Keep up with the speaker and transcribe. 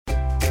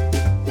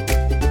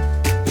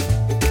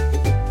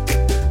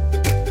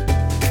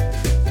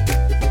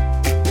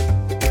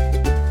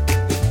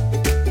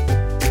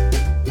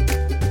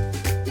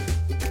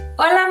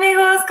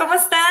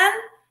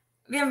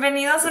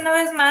bienvenidos una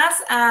vez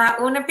más a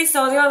un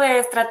episodio de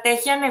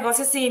Estrategia,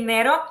 Negocios y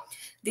Dinero.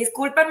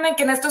 Discúlpenme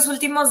que en estos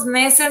últimos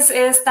meses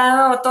he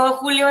estado todo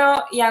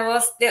julio y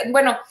agosto,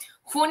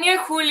 junio y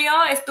julio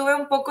estuve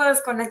un poco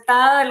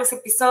desconectada de los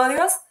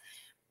episodios,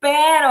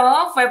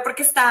 pero fue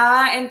porque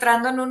estaba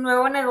entrando en un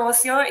nuevo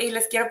negocio y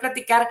les quiero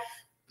platicar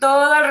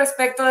todo al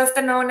respecto de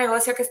este nuevo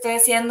negocio que estoy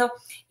haciendo,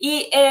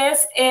 y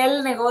es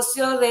el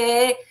negocio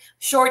de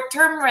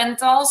short-term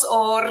rentals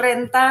o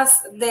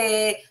rentas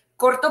de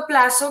corto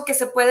plazo que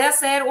se puede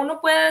hacer.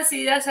 Uno puede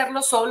decidir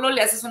hacerlo solo,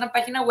 le haces una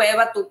página web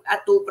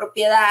a tu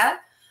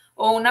propiedad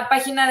o una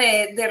página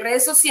de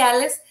redes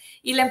sociales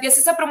y la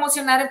empiezas a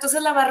promocionar,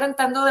 entonces la vas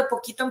rentando de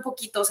poquito en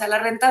poquito, o sea, la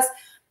rentas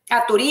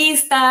a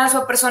turistas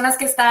o personas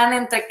que están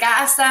entre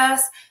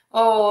casas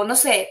o no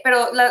sé,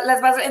 pero las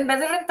vas, en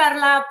vez de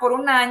rentarla por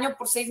un año,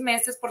 por 6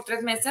 meses, por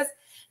 3 meses,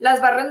 las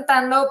vas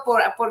rentando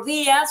por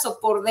días o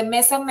por de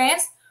mes a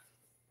mes.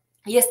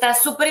 Y está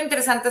súper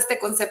interesante este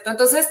concepto.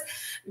 Entonces,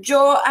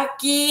 yo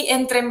aquí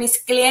entre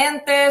mis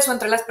clientes o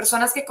entre las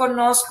personas que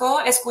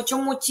conozco, escucho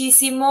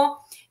muchísimo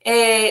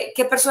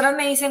que personas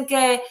me dicen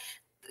que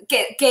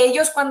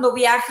ellos cuando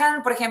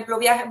viajan, por ejemplo,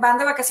 van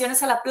de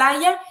vacaciones a la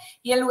playa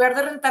y en lugar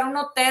de rentar un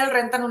hotel,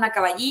 rentan una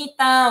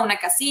caballita, una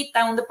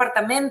casita, un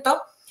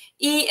departamento.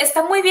 Y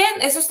está muy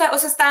bien, eso está, o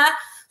sea, está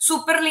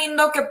súper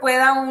lindo que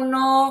pueda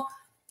uno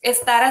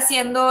estar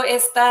haciendo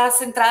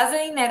estas entradas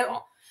de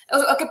dinero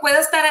o que pueda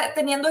estar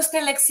teniendo esta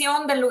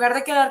elección de en lugar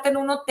de quedarte en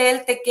un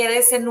hotel, te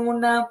quedes en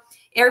una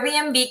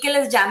Airbnb que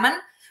les llaman,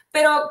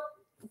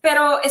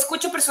 pero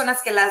escucho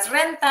personas que las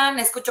rentan,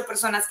 escucho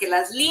personas que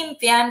las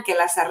limpian, que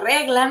las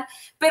arreglan,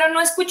 pero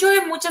no escucho de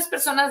muchas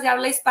personas de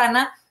habla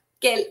hispana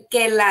que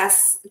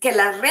las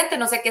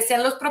renten, o sea, que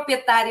sean los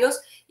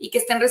propietarios y que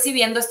estén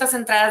recibiendo estas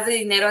entradas de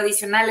dinero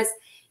adicionales.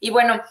 Y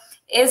bueno,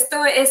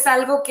 esto es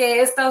algo que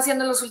he estado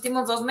haciendo en los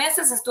últimos 2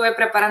 meses. Estuve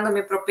preparando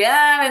mi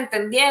propiedad,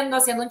 entendiendo,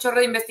 haciendo un chorro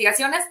de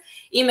investigaciones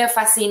y me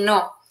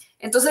fascinó.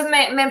 Entonces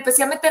me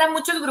empecé a meter a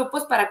muchos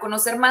grupos para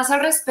conocer más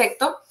al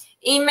respecto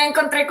y me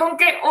encontré con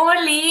que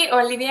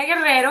Olivia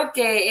Guerrero,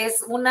 que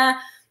es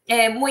una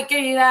muy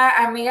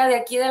querida amiga de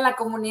aquí de la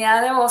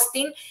comunidad de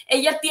Austin,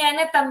 ella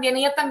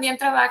también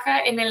trabaja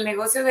en el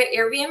negocio de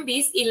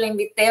Airbnbs y la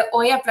invité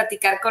hoy a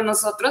platicar con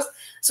nosotros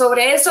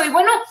sobre eso. Y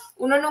bueno,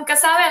 uno nunca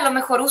sabe, a lo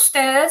mejor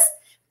ustedes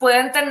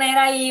pueden tener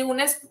ahí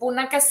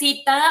una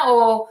casita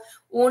o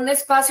un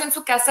espacio en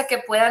su casa que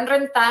puedan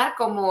rentar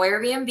como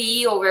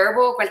Airbnb o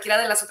Verbo o cualquiera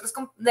de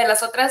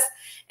las otras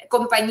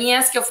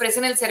compañías que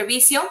ofrecen el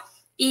servicio,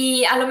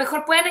 y a lo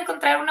mejor pueden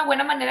encontrar una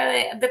buena manera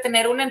de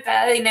tener una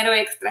entrada de dinero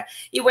extra.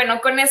 Y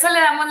bueno, con eso le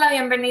damos la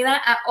bienvenida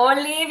a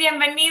Oli.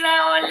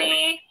 Bienvenida,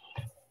 Oli.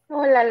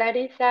 Hola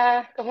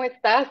Larisa, ¿cómo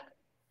estás?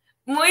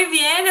 Muy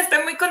bien,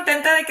 estoy muy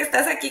contenta de que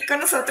estás aquí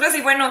con nosotros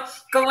y bueno,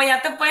 como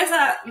ya te puedes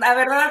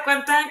haber dado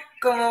cuenta,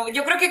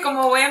 yo creo que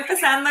como voy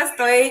empezando,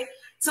 estoy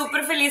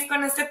súper feliz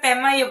con este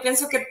tema y yo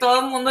pienso que todo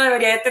el mundo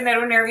debería de tener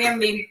un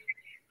Airbnb.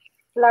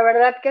 La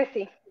verdad que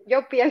sí.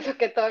 Yo pienso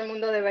que todo el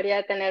mundo debería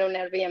de tener un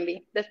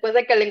Airbnb. Después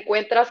de que le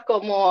encuentras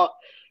como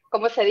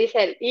se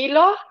dice, el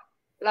hilo,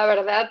 la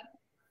verdad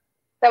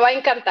te va a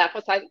encantar.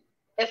 O sea,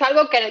 es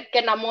algo que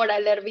enamora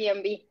el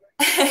Airbnb.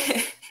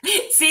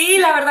 Sí,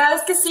 la verdad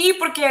es que sí,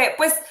 porque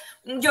pues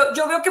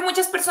yo veo que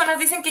muchas personas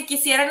dicen que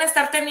quisieran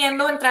estar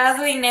teniendo entradas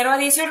de dinero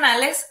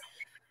adicionales,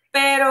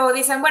 pero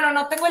dicen, bueno,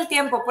 no tengo el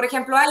tiempo. Por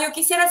ejemplo, yo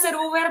quisiera hacer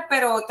Uber,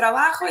 pero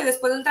trabajo y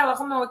después del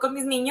trabajo me voy con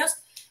mis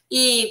niños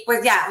y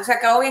pues ya, o sea,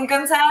 acabo bien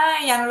cansada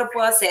y ya no lo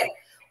puedo hacer.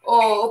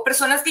 O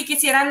personas que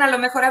quisieran a lo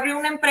mejor abrir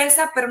una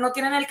empresa, pero no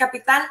tienen el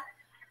capital.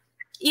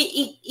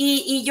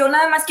 Y yo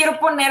nada más quiero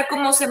poner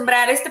como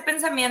sembrar este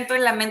pensamiento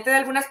en la mente de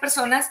algunas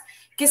personas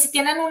que si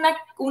tienen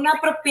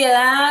una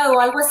propiedad o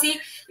algo así,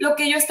 lo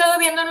que yo he estado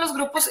viendo en los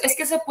grupos es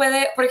que se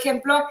puede, por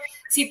ejemplo,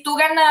 si tú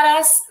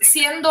ganaras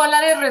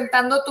 $100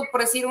 rentando tú,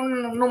 por decir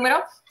un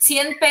número,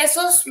 100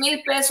 pesos,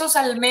 1000 pesos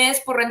al mes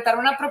por rentar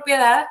una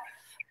propiedad,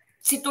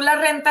 si tú la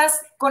rentas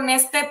con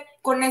este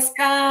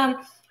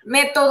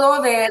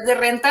método de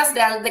rentas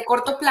de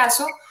corto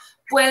plazo,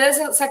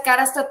 puedes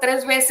sacar hasta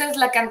 3 veces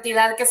la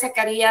cantidad que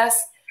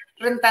sacarías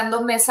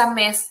rentando mes a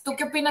mes. ¿Tú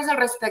qué opinas al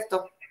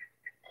respecto?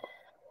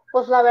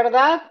 Pues la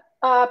verdad,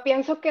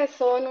 pienso que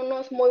son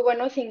unos muy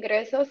buenos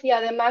ingresos y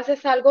además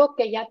es algo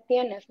que ya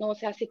tienes, ¿no? O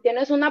sea, si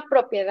tienes una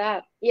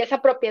propiedad y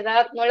esa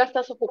propiedad no la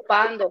estás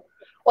ocupando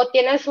o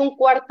tienes un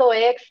cuarto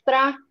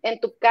extra en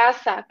tu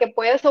casa que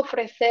puedes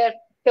ofrecer,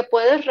 que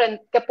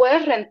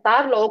puedes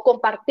rentarlo o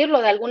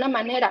compartirlo de alguna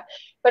manera,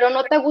 pero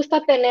no te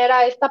gusta tener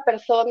a esta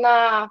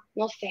persona,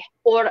 no sé,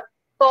 por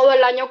todo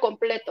el año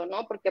completo,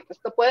 ¿no? Porque pues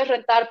te puedes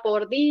rentar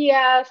por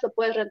días, o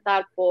puedes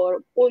rentar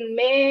por un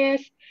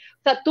mes.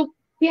 O sea, tú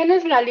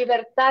tienes la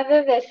libertad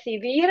de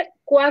decidir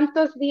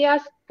cuántos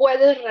días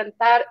puedes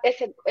rentar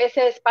ese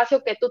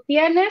espacio que tú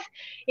tienes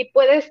y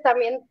puedes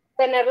también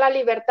tener la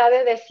libertad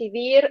de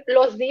decidir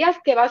los días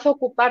que vas a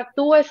ocupar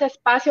tú ese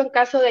espacio en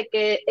caso de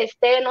que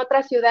esté en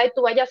otra ciudad y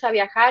tú vayas a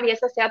viajar y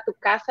esa sea tu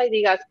casa y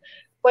digas,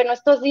 bueno,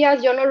 estos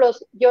días yo no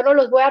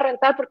los voy a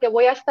rentar porque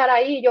voy a estar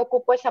ahí y yo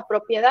ocupo esa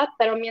propiedad,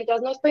 pero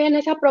mientras no estoy en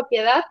esa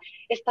propiedad,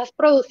 estás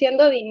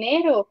produciendo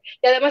dinero.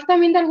 Y además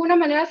también de alguna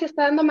manera se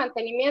está dando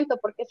mantenimiento,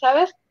 porque,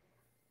 ¿sabes?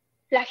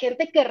 La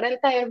gente que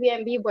renta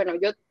Airbnb, bueno,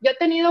 yo he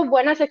tenido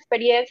buenas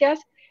experiencias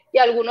y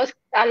algunos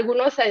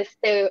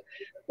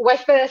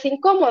huéspedes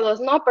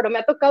incómodos, ¿no? Pero me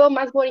ha tocado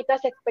más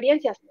bonitas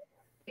experiencias.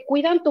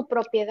 Cuidan tu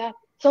propiedad,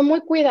 son muy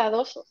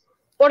cuidadosos.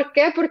 ¿Por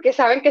qué? Porque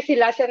saben que si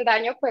le hacen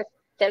daño, pues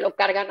se lo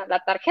cargan a la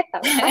tarjeta,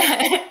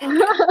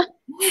 ¿verdad?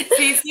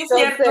 Sí, sí, es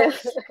cierto.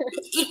 Entonces,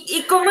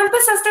 ¿Y cómo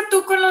empezaste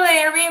tú con lo de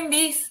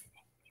Airbnb?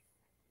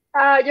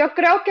 yo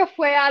creo que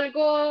fue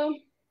algo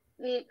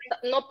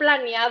no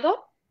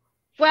planeado,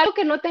 fue algo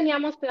que no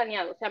teníamos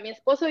planeado. O sea, mi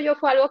esposo y yo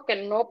fue algo que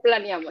no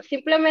planeamos.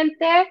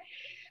 Simplemente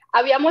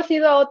habíamos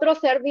ido a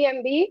otros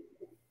Airbnb.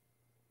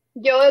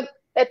 Yo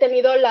he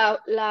tenido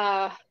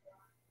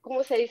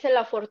 ¿cómo se dice?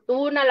 La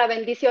fortuna, la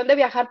bendición de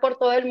viajar por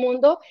todo el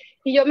mundo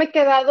y yo me he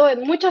quedado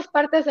en muchas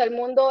partes del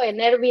mundo en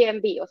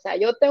Airbnb. O sea,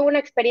 yo tengo una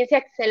experiencia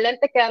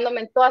excelente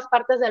quedándome en todas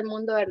partes del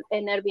mundo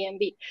en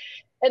Airbnb.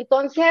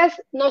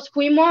 Entonces nos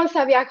fuimos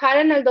a viajar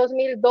en el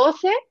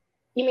 2012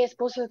 y mi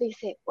esposo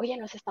dice, oye,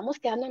 nos estamos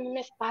quedando en un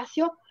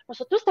espacio,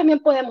 nosotros también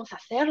podemos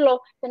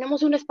hacerlo,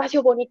 tenemos un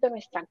espacio bonito en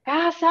nuestra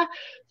casa,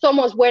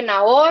 somos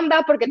buena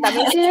onda, porque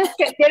también tienes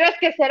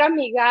que ser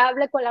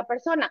amigable con la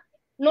persona.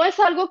 No es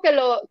algo que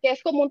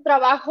es como un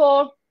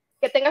trabajo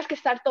que tengas que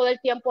estar todo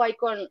el tiempo ahí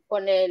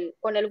con el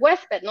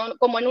huésped, ¿no?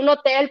 Como en un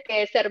hotel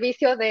que es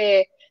servicio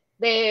de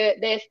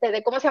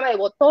 ¿cómo se llama? De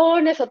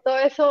botones o todo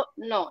eso,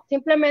 no,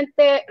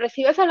 simplemente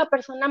recibes a la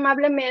persona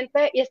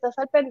amablemente y estás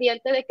al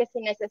pendiente de que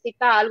si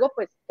necesita algo,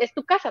 pues es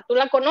tu casa, tú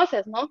la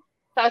conoces, ¿no?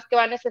 Sabes que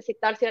va a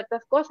necesitar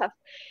ciertas cosas.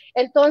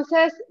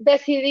 Entonces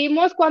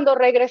decidimos cuando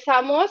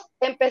regresamos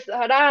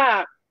empezar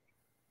a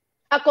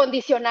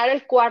acondicionar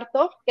el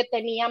cuarto que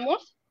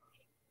teníamos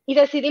y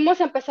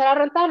decidimos empezar a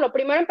rentarlo.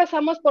 Primero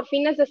empezamos por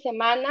fines de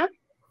semana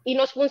y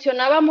nos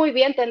funcionaba muy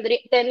bien.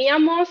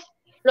 Teníamos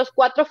los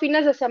 4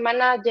 fines de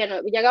semana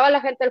llenos. Llegaba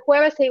la gente el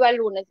jueves, se iba el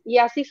lunes y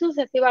así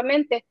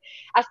sucesivamente,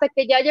 hasta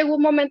que ya llegó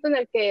un momento en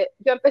el que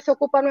yo empecé a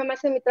ocuparme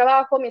más en mi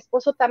trabajo, mi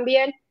esposo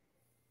también,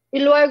 y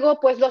luego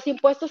pues los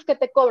impuestos que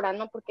te cobran,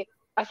 ¿no? Porque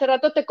hace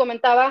rato te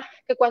comentaba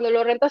que cuando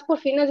lo rentas por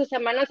fines de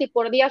semana y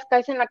por días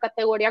caes en la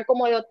categoría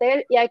como de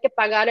hotel y hay que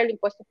pagar el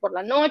impuesto por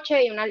la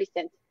noche y una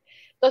licencia.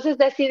 Entonces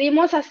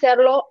decidimos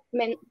hacerlo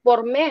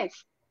por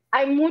mes.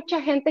 Hay mucha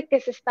gente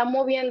que se está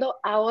moviendo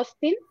a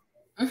Austin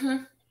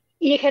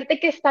y gente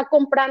que está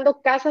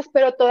comprando casas,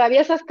 pero todavía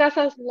esas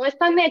casas no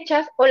están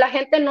hechas o la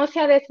gente no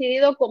se ha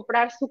decidido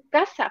comprar su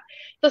casa.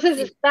 Entonces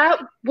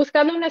está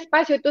buscando un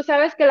espacio y tú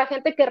sabes que la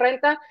gente que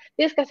renta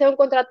tienes que hacer un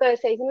contrato de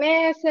 6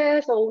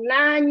 meses o un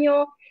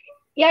año.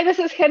 Y hay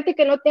veces gente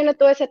que no tiene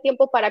todo ese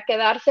tiempo para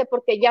quedarse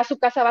porque ya su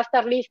casa va a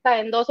estar lista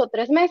en 2 o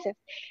 3 meses.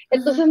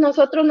 Entonces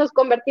nosotros nos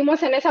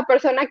convertimos en esa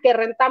persona que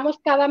rentamos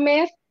cada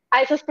mes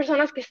a esas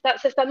personas que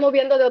se están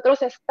moviendo de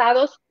otros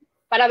estados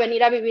para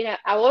venir a vivir a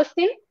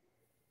Austin.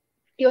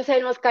 Y o sea,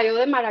 nos cayó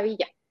de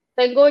maravilla.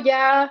 Tengo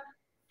ya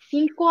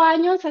 5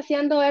 años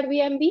haciendo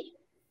Airbnb.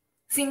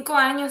 5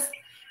 años.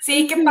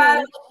 Sí, qué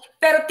padre.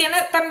 Pero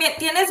también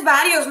tienes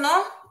varios, ¿no?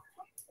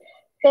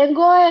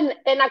 Tengo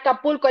en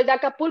Acapulco. El de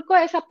Acapulco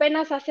es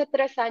apenas hace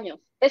 3 años.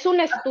 Es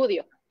un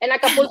estudio. En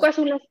Acapulco es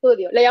un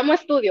estudio. Le llamo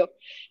estudio.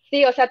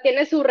 Sí, o sea,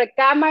 tiene su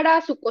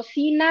recámara, su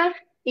cocina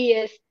y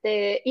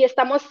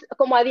estamos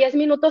como a 10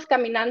 minutos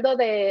caminando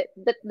de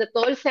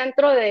todo el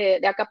centro de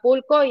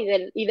Acapulco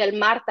y del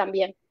mar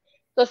también.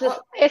 Entonces,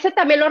 ese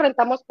también lo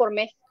rentamos por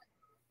mes.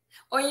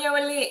 Oye,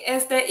 Oli,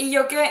 y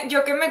yo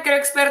que me creo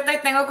experta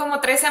y tengo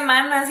como 3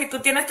 semanas y tú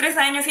tienes 3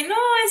 años y no,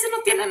 ese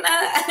no tiene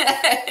nada.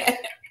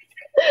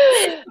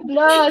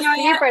 No, Yo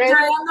sí, ya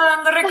ando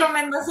dando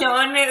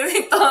recomendaciones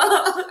y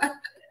todo.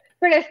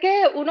 pero es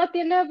que uno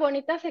tiene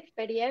bonitas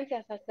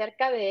experiencias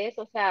acerca de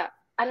eso. O sea,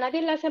 a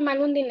nadie le hace mal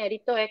un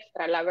dinerito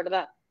extra, la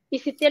verdad. Y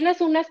si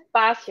tienes un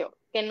espacio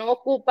que no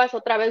ocupas,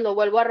 otra vez lo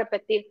vuelvo a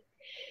repetir,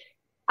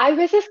 hay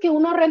veces que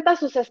uno renta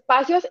sus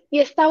espacios y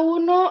está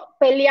uno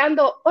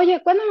peleando,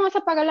 oye, ¿cuándo me vas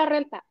a pagar la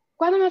renta?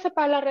 ¿Cuándo me vas a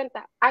pagar la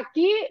renta?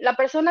 Aquí la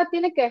persona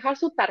tiene que dejar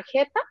su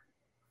tarjeta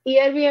y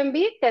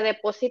Airbnb te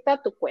deposita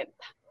a tu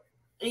cuenta.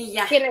 Y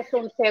ya. Tienes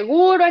un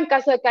seguro en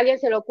caso de que a alguien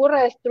se le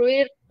ocurra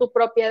destruir tu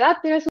propiedad,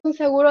 tienes un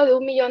seguro de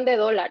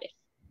 $1,000,000.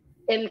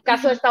 En el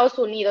caso de Estados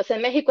Unidos,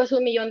 en México es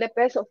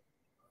 $1,000,000.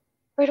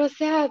 Pero o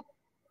sea,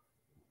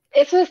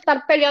 eso de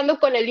estar peleando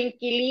con el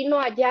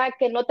inquilino allá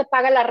que no te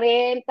paga la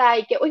renta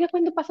y que, oye,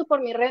 ¿cuándo paso por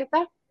mi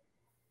renta?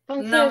 No.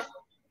 Entonces,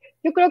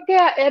 yo creo que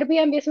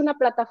Airbnb es una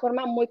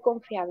plataforma muy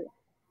confiable.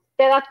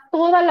 Te da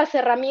todas las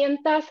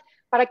herramientas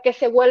para que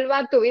se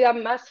vuelva tu vida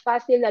más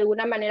fácil de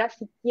alguna manera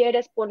si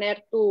quieres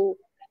poner tu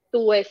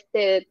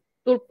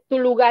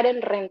lugar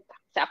en renta.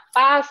 O sea,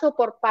 paso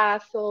por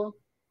paso.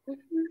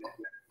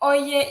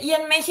 Oye, ¿y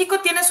en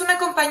México tienes una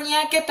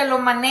compañía que te lo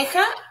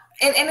maneja?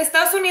 En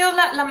Estados Unidos,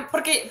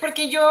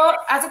 porque yo,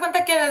 haz de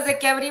cuenta que desde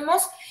que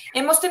abrimos,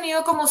 hemos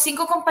tenido como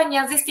 5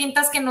 compañías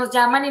distintas que nos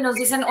llaman y nos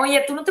dicen,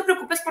 oye, tú no te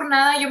preocupes por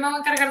nada, yo me voy a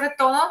encargar de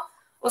todo,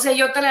 O sea,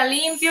 yo te la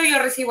limpio, yo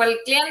recibo al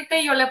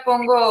cliente, yo le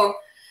pongo...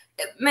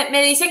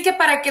 Me dicen que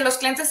para que los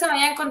clientes se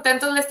vayan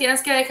contentos les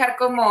tienes que dejar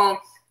como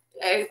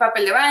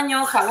papel de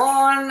baño,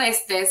 jabón,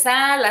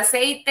 sal,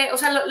 aceite, o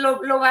sea,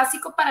 lo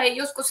básico para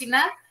ellos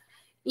cocinar.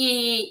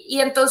 Y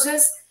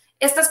entonces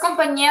estas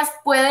compañías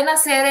pueden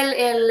hacer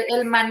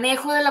el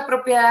manejo de la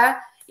propiedad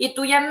y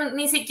tú ya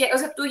ni siquiera, o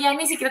sea, tú ya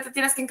ni siquiera te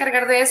tienes que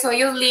encargar de eso,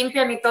 ellos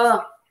limpian y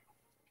todo.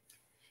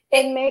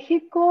 En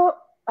México,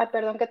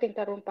 perdón que te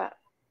interrumpa.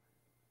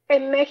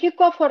 En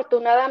México,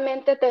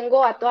 afortunadamente,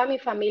 tengo a toda mi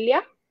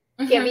familia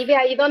que Uh-huh. vive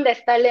ahí donde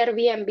está el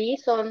Airbnb.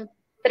 Son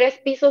 3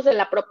 pisos de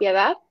la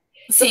propiedad.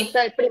 Sí,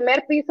 Entonces, el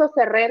primer piso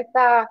se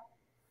renta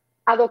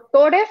a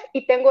doctores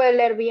y tengo el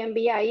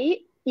Airbnb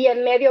ahí y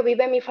en medio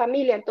vive mi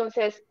familia.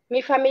 Entonces,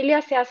 mi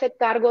familia se hace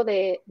cargo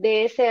de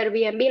ese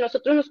Airbnb.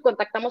 Nosotros nos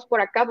contactamos por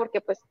acá porque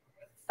pues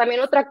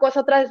también otra cosa,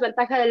 otra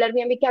desventaja del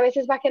Airbnb, que a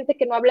veces va gente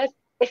que no habla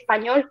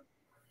español.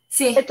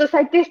 sí, Entonces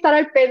hay que estar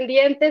al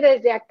pendiente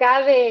desde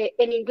acá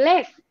en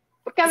inglés,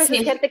 porque a veces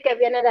sí. gente que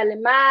viene de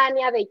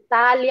Alemania, de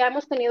Italia,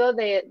 hemos tenido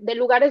de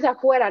lugares de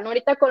afuera, ¿no?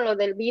 Ahorita con lo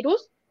del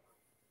virus,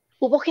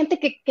 hubo gente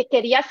que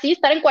quería sí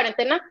estar en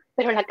cuarentena,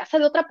 pero en la casa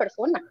de otra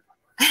persona.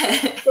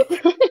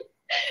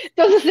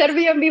 Entonces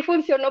Airbnb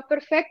funcionó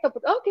perfecto,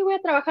 porque, oh, que voy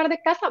a trabajar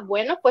de casa,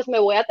 bueno, pues me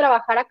voy a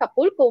trabajar a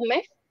Acapulco un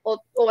mes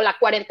o la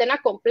cuarentena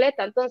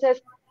completa.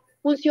 Entonces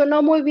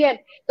funcionó muy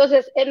bien.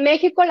 Entonces, en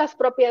México las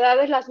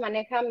propiedades las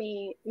maneja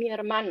mi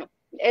hermano.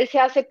 Él se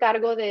hace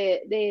cargo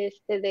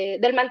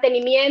del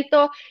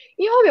mantenimiento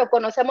y obvio,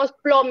 conocemos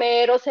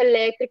plomeros,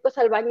 eléctricos,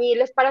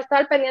 albañiles, para estar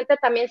al pendiente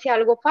también si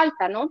algo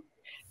falta, ¿no?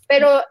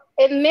 Pero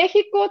en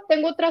México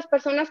tengo otras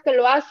personas que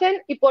lo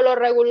hacen y por lo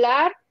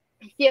regular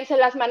quien se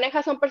las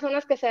maneja son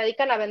personas que se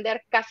dedican a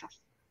vender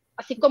casas,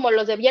 así como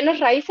los de bienes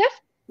raíces,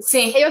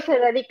 Sí, ellos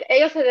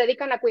se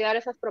dedican a cuidar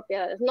esas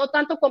propiedades, no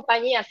tanto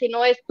compañías,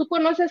 sino tú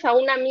conoces a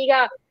una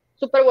amiga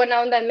súper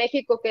buena onda en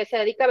México que se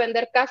dedica a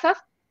vender casas,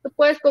 tú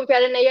puedes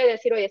confiar en ella y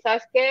decir, oye,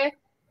 ¿sabes qué?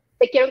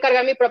 Te quiero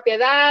encargar mi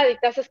propiedad y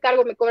te haces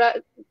cargo, me cobra,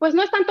 pues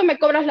no es tanto me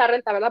cobras la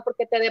renta, ¿verdad?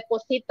 Porque te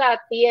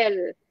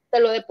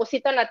lo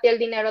depositan a ti el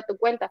dinero a tu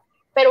cuenta,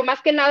 pero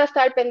más que nada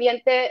estar al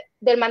pendiente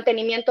del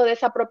mantenimiento de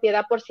esa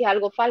propiedad por si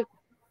algo falta,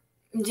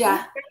 ¿no?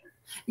 ya.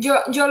 Yo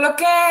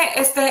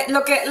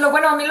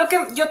bueno, a mí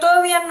yo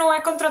todavía no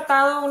he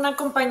contratado una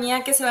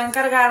compañía que se va a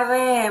encargar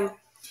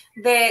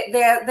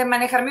de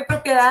manejar mi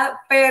propiedad,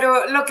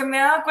 pero lo que me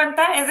he dado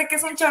cuenta es de que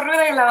es un chorro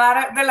de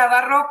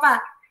lavar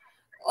ropa.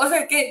 O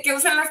sea, que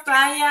usan las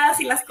toallas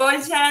y las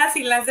colchas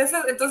y las de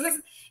esas.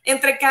 Entonces,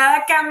 entre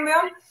cada cambio,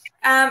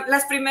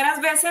 las primeras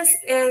veces,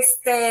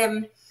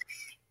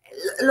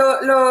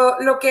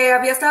 lo que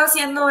había estado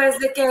haciendo es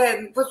de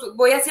que pues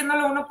voy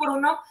haciéndolo uno por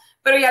uno,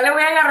 pero ya le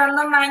voy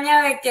agarrando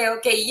maña de que,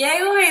 ok,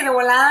 llego y de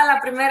volada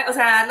la primera, o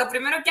sea, lo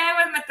primero que hago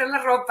es meter la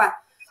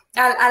ropa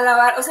a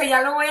lavar, o sea,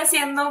 ya lo voy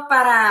haciendo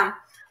para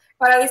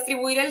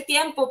distribuir el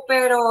tiempo,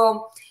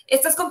 pero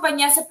estas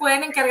compañías se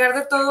pueden encargar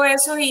de todo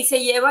eso y se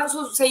llevan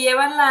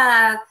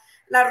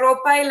la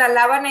ropa y la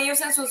lavan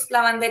ellos en sus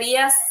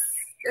lavanderías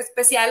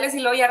especiales y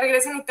luego ya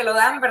regresan y te lo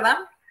dan, ¿verdad?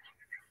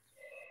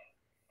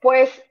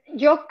 Pues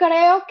yo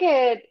creo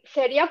que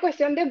sería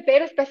cuestión de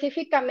ver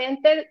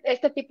específicamente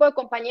este tipo de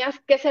compañías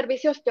qué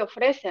servicios te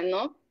ofrecen,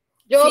 ¿no?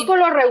 Yo Sí, por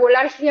lo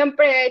regular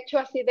siempre he hecho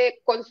así de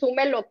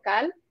consume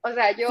local, o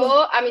sea, sí.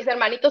 yo a mis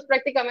hermanitos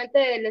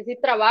prácticamente les di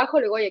trabajo,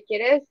 le digo, oye,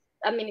 ¿quieres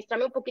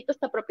administrarme un poquito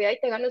esta propiedad y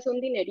te ganas un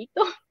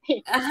dinerito?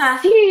 Ajá,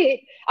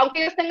 Sí,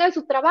 aunque ellos tengan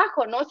su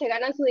trabajo, ¿no? Se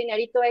ganan su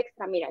dinerito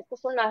extra. Mira,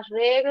 estas son las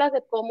reglas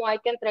de cómo hay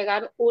que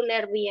entregar un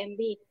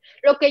Airbnb.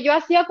 Lo que yo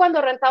hacía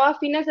cuando rentaba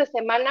fines de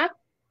semana,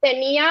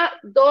 tenía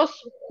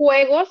 2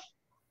 juegos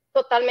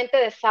totalmente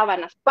de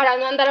sábanas para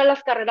no andar a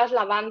las carreras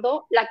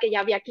lavando la que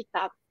ya había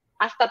quitado.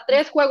 Hasta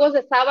 3 juegos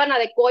de sábana,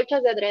 de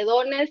colchas, de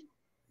edredones,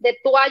 de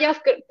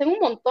toallas, que tengo un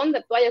montón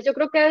de toallas. Yo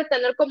creo que debe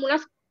tener como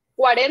unas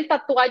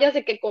 40 toallas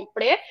de que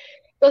compré.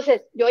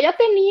 Entonces, yo ya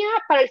tenía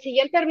para el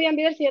siguiente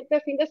Airbnb del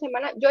siguiente fin de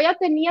semana, yo ya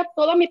tenía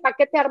todo mi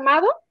paquete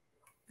armado,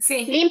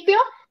 sí. limpio,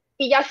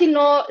 y ya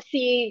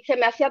si se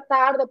me hacía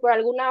tarde por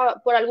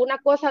alguna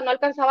cosa, no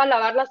alcanzaba a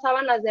lavar las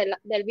sábanas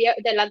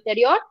del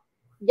anterior,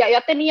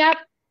 ya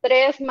tenía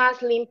 3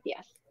 más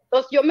limpias.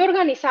 Entonces yo me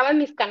organizaba en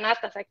mis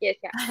canastas aquí,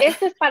 decía,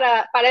 este es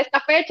para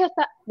esta fecha,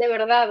 de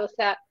verdad, o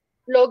sea,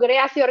 logré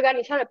así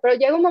organizarme, pero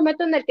llega un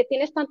momento en el que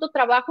tienes tanto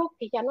trabajo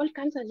que ya no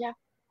alcanzas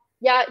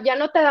ya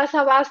no te das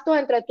abasto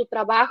entre tu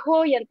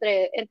trabajo y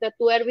entre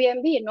tu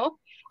Airbnb, ¿no?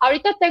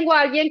 Ahorita tengo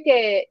a alguien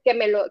que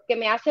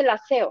me hace el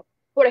aseo.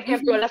 Por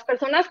ejemplo, Uh-huh. las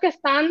personas que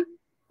están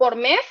por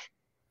mes,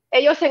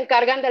 ellos se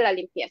encargan de la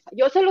limpieza.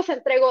 Yo se los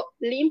entrego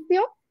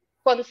limpio,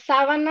 con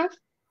sábanas,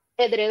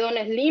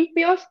 edredones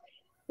limpios.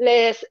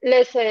 Les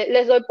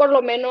doy por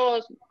lo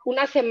menos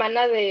una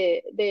semana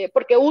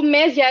porque un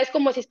mes ya es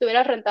como si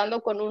estuvieras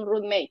rentando con un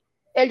roommate.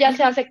 Él ya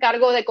se Uh-huh. hace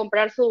cargo de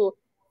comprar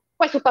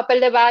pues su papel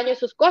de baño y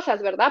sus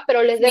cosas, ¿verdad?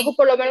 Pero les dejo Sí.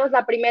 por lo menos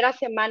la primera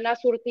semana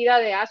surtida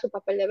de su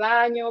papel de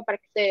baño, para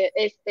que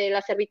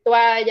las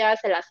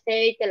servitoallas, el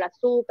aceite, el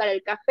azúcar,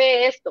 el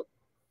café, esto.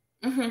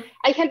 Ujú.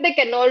 Hay gente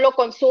que no lo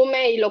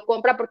consume y lo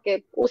compra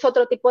porque usa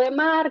otro tipo de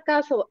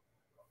marcas o,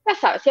 ya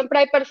sabes, siempre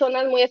hay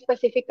personas muy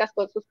específicas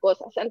con sus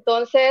cosas.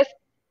 Entonces,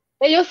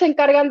 ellos se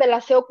encargan del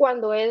aseo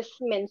cuando es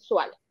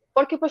mensual,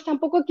 porque pues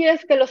tampoco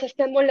quieres que los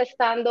estén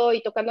molestando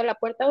y tocando la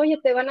puerta, oye,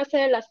 te van a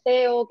hacer el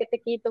aseo, que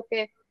te quito,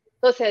 que...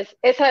 Entonces,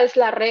 esa es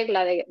la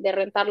regla de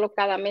rentarlo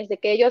cada mes, de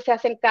que ellos se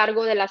hacen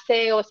cargo del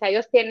aseo, o sea,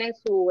 ellos tienen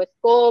su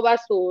escoba,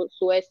 su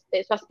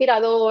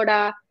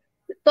aspiradora,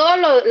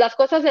 todas las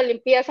cosas de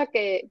limpieza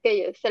que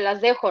se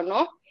las dejo,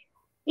 ¿no?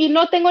 Y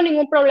no tengo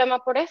ningún problema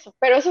por eso,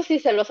 pero eso sí,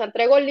 se los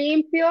entrego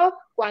limpio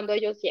cuando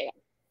ellos llegan,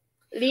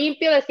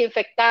 limpio,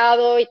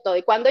 desinfectado y todo.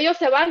 Y cuando ellos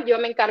se van, yo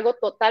me encargo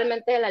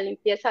totalmente de la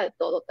limpieza de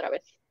todo otra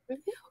vez.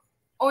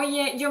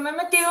 Oye, yo me he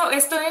metido,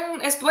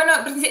 bueno,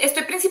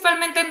 estoy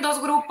principalmente en dos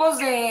grupos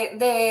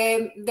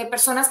de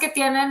personas que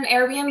tienen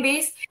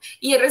Airbnbs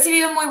y he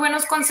recibido muy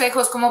buenos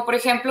consejos, como por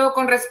ejemplo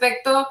con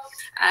respecto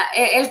a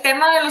el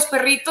tema de los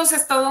perritos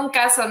es todo un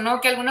caso,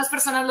 ¿no? Que algunas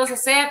personas los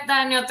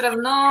aceptan y otras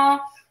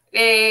no,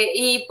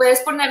 y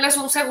puedes ponerles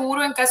un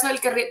seguro en caso del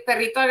que el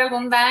perrito haga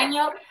algún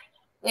daño,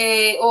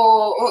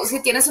 o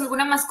si tienes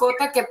alguna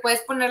mascota que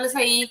puedes ponerles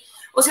ahí,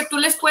 o sea, tú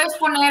les puedes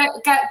poner,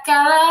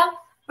 cada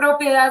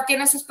propiedad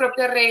tiene sus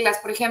propias reglas.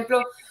 Por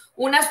ejemplo,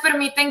 unas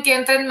permiten que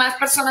entren más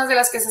personas de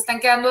las que se están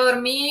quedando a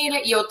dormir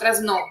y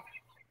otras no.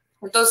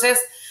 Entonces,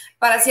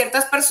 para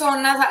ciertas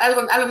personas,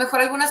 a lo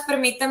mejor algunas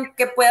permiten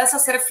que puedas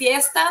hacer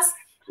fiestas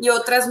y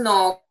otras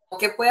no,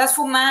 que puedas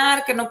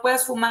fumar, que no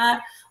puedas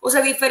fumar, o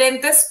sea,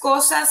 diferentes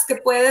cosas que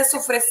puedes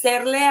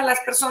ofrecerle a las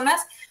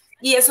personas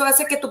y eso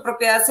hace que tu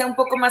propiedad sea un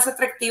poco más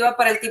atractiva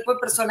para el tipo de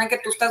persona que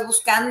tú estás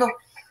buscando.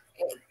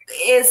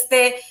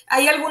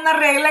 ¿Hay alguna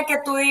regla que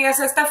tú digas,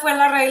 esta fue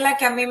la regla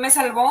que a mí me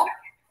salvó?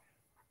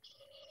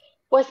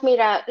 Pues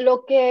mira,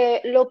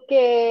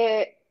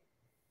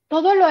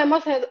 todo lo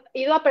hemos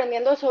ido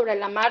aprendiendo sobre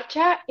la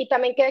marcha y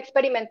también que he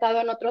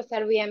experimentado en otros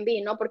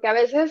Airbnb, ¿no? Porque a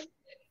veces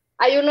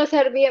hay unos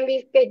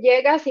Airbnb que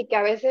llegas y que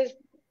a veces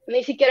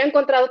ni siquiera he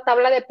encontrado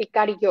tabla de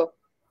picar y yo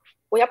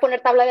voy a poner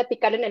tabla de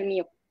picar en el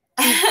mío.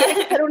 Y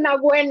tiene que ser una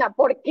buena,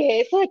 porque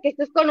eso de que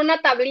estés con una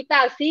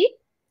tablita así,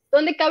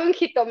 ¿dónde cabe un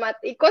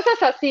jitomate? Y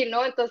cosas así,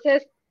 ¿no?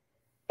 Entonces,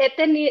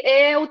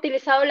 he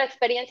utilizado la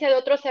experiencia de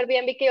otros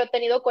Airbnb que yo he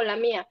tenido con la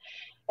mía.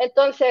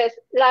 Entonces,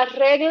 las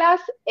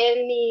reglas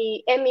en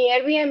mi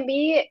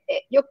Airbnb,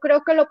 yo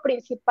creo que lo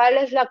principal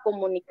es la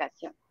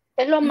comunicación.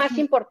 Es lo más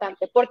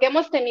importante, porque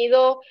hemos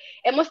tenido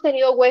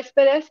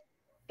huéspedes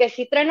que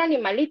sí traen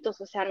animalitos,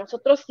 o sea,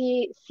 nosotros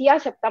sí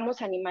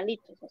aceptamos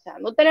animalitos, o sea,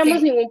 no tenemos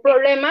Sí. ningún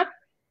problema,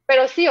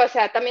 pero sí, o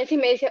sea, también si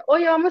me dice,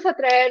 oye, vamos a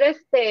traer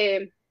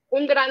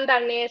un gran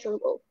danés,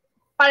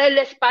 para el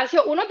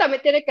espacio, uno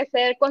también tiene que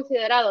ser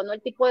considerado, ¿no?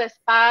 El tipo de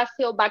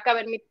espacio, va a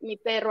caber mi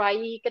perro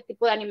ahí, qué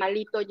tipo de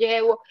animalito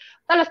llevo.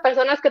 Todas las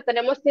personas que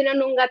tenemos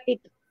tienen un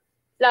gatito.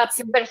 La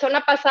Sí.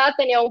 persona pasada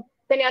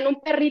tenían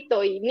un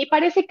perrito y ni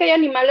parece que hay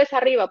animales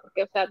arriba,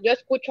 porque, o sea, yo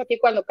escucho aquí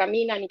cuando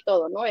caminan y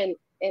todo, ¿no?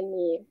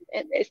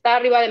 Está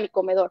arriba de mi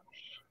comedor.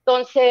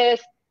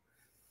 Entonces,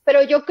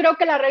 pero yo creo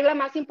que la regla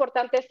más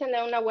importante es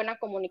tener una buena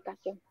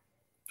comunicación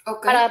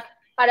Ok.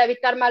 para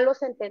evitar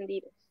malos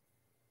entendidos.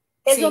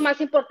 Es lo Sí. más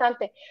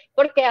importante,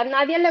 porque a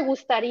nadie le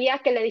gustaría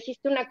que le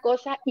dijiste una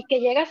cosa y que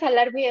llegas al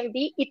Airbnb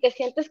y te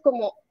sientes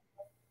como,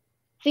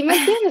 ¿sí me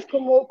entiendes?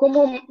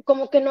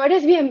 Como que no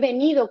eres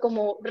bienvenido,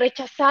 como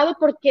rechazado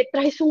porque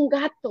traes un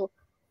gato.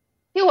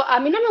 Digo, a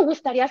mí no me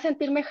gustaría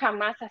sentirme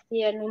jamás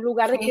así en un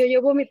lugar de que yo Sí.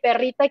 llevo mi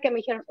perrita y que me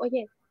dijeron,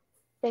 oye,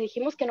 te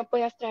dijimos que no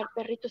podías traer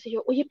perritos. Y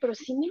yo, oye, pero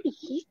sí me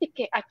dijiste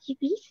que aquí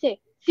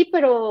dice. Sí,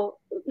 pero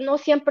no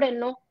siempre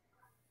no.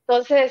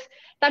 Entonces,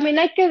 también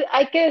hay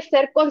que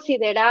ser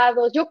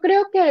considerados. Yo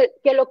creo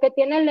que lo que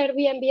tiene el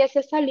Airbnb es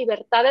esa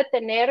libertad de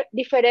tener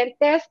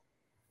diferentes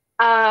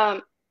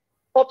uh,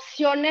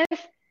 opciones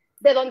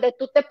de donde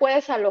tú te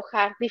puedes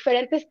alojar,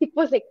 diferentes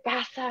tipos de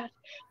casas,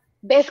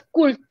 ves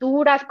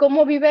culturas,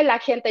 cómo vive la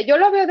gente. Yo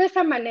lo veo de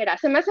esa manera.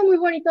 Se me hace muy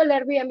bonito el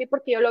Airbnb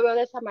porque yo lo veo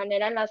de esa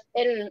manera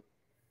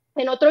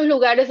en otros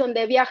lugares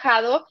donde he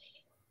viajado.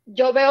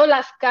 Yo veo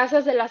las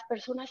casas de las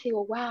personas y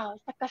digo, wow,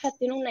 esta casa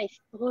tiene una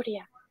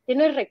historia,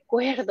 tiene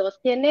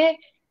recuerdos, tiene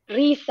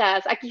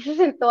risas, aquí se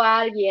sentó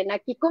alguien,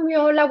 aquí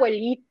comió el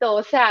abuelito,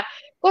 o sea,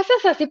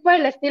 cosas así por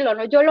el estilo,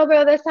 ¿no? Yo lo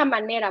veo de esa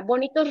manera,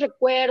 bonitos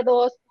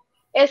recuerdos,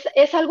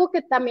 es algo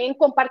que también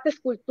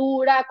compartes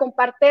cultura,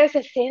 compartes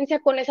esencia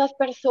con esas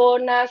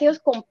personas, ellos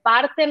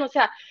comparten, o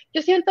sea,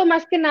 yo siento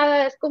más que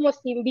nada es como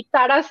si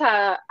invitaras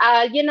a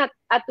alguien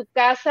a tu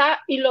casa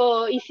y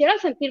lo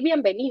hicieras sentir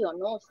bienvenido,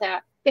 ¿no? O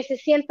sea, que se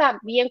sienta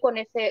bien con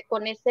ese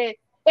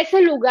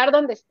lugar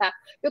donde está.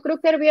 Yo creo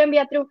que Airbnb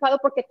ha triunfado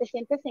porque te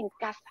sientes en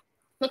casa,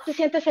 no te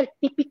sientes el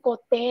típico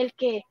hotel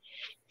que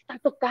están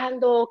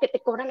tocando, que te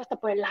cobran hasta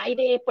por el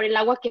aire, por el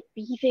agua que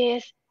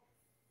pides.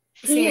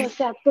 Sí, o Sí.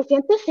 sea, te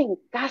sientes en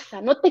casa,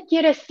 no te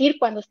quieres ir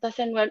cuando estás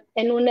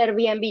en un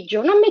Airbnb.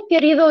 Yo no me he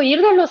querido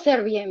ir de los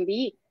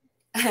Airbnb.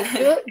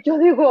 Yo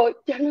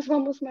digo, ya nos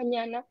vamos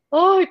mañana.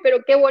 ¡Ay,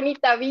 pero qué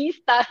bonita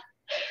vista!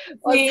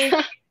 O Sí.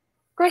 sea,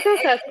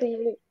 cosas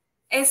así.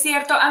 Es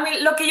cierto, a mí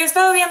lo que yo he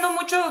estado viendo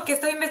mucho, que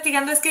estoy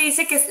investigando, es que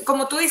dice que,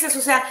 como tú dices,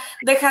 o sea,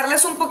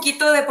 dejarles un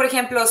poquito de, por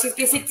ejemplo, si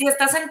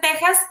estás en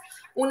Texas,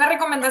 una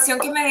recomendación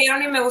que me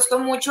dieron y me gustó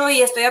mucho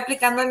y estoy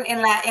aplicando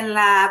en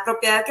la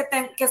propiedad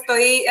que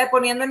estoy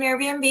poniendo en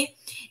Airbnb,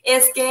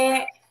 es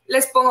que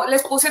les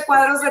puse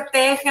cuadros de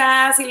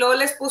Texas y luego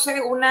les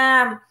puse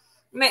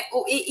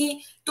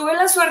y tuve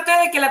la suerte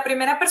de que la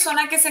primera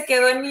persona que se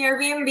quedó en mi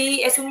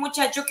Airbnb es un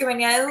muchacho que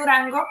venía de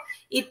Durango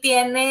y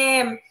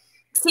tiene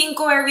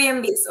 5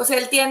 Airbnbs. O sea,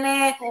 él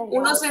tiene Oh,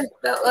 unos wow.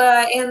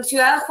 en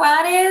Ciudad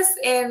Juárez,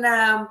 en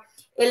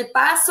El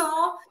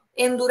Paso,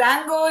 en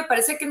Durango y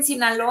parece que en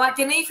Sinaloa.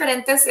 Tiene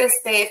diferentes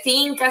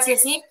fincas y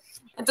así.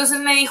 Entonces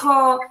me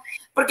dijo,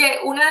 porque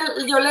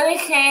yo le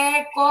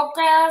dejé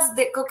coca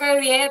de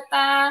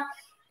dieta,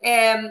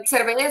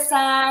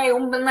 cerveza,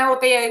 una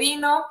botella de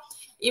vino.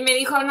 Y me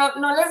dijo, no,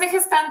 no les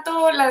dejes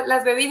tanto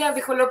las bebidas.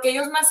 Dijo, lo que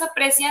ellos más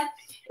aprecian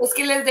es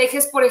que les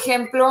dejes, por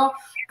ejemplo,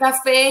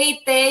 café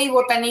y té y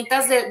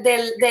botanitas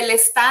del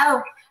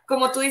estado,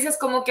 como tú dices,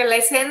 como que la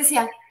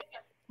esencia.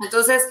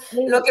 Entonces,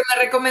 lo Sí. que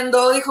me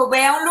recomendó, dijo,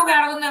 ve a un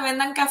lugar donde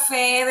vendan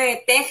café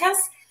de Texas.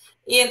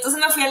 Y entonces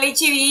me fui al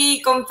H-E-B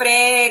y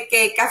compré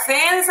que café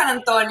de San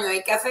Antonio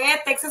y café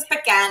de Texas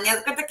Pecan. Y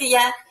haz cuenta que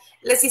ya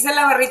les hice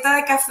la barrita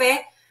de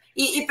café.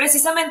 Y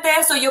precisamente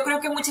eso, yo creo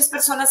que muchas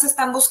personas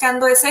están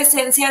buscando esa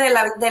esencia de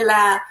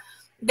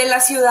la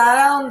ciudad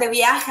a donde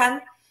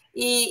viajan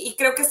y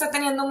creo que está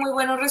teniendo muy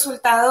buenos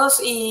resultados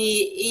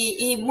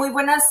y muy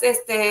buenas,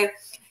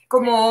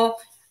 como,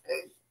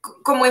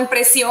 como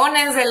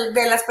impresiones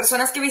de las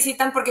personas que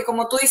visitan, porque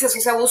como tú dices, o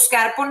sea,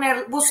 buscar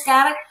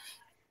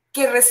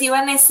que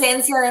reciban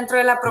esencia dentro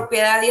de la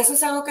propiedad y eso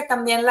es algo que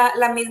también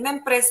la misma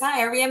empresa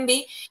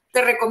Airbnb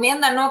te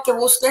recomienda, ¿no? Que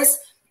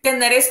busques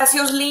tener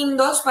espacios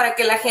lindos para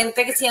que la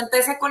gente sienta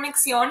esa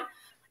conexión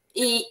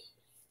y,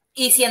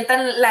 y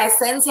sientan la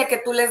esencia que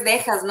tú les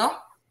dejas,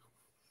 ¿no?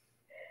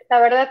 La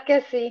verdad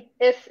que sí,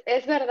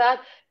 es verdad.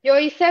 Yo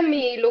hice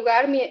mi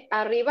lugar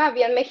arriba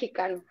bien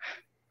mexicano.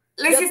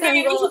 ¿Lo Yo hiciste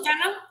bien tengo,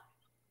 mexicano?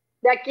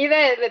 de aquí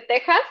de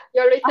Texas,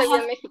 yo lo hice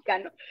bien Ajá.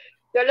 mexicano.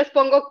 Yo les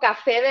pongo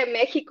café de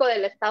México,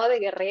 del estado de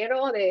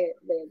Guerrero,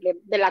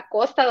 de la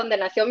costa donde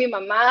nació mi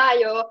mamá.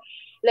 Yo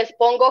les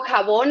pongo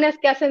jabones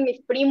que hacen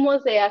mis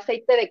primos de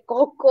aceite de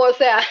coco. O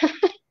sea,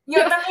 Yo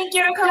yo, también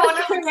quiero yo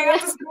jabones soy que hagan bien,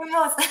 tus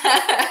primos.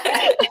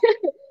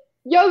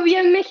 yo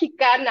bien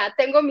mexicana.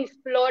 Tengo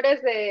mis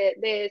flores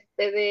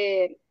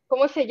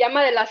 ¿cómo se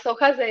llama? De las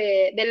hojas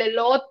del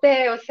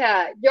elote. O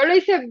sea, yo lo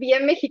hice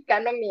bien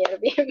mexicano mi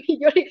Airbnb.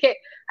 Yo le dije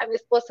a mi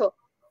esposo,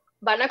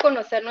 van a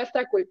conocer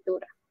nuestra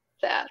cultura. O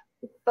sea,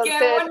 ¡Qué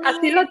entonces,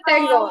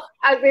 bonito!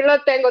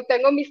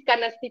 tengo mis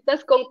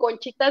canastitas con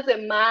conchitas de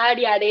mar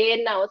y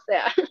arena, o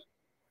sea,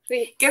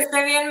 sí, Que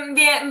esté bien,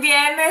 bien,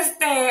 bien,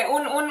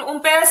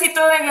 un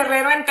pedacito de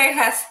Guerrero en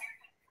Texas.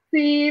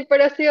 sí,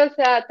 pero sí, o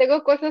sea,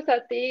 tengo cosas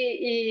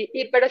así,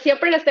 pero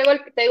siempre les tengo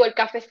te digo, el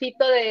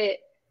cafecito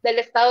del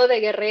estado de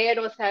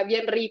Guerrero, o sea,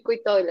 bien rico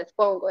y todo, y les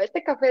pongo,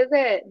 este café es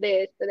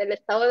del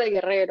estado de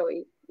Guerrero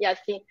y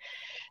así.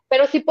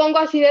 Pero sí pongo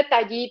así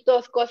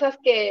detallitos, cosas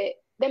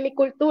de mi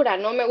cultura,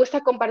 ¿no? Me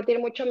gusta compartir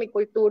mucho mi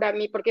cultura,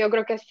 porque yo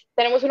creo que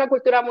tenemos una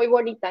cultura muy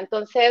bonita,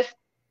 entonces,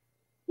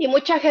 y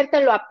mucha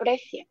gente lo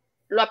aprecia,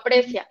 lo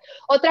aprecia.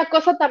 Otra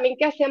cosa también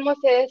que hacemos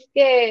es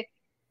que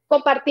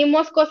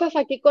compartimos cosas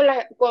aquí con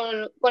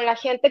la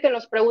gente que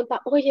nos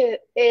pregunta,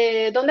 oye,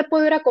 ¿dónde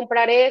puedo ir a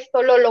comprar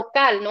esto? Lo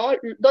local, ¿no?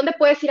 ¿Dónde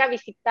puedes ir a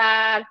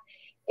visitar?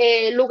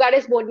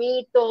 Lugares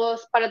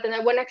bonitos para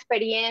tener buena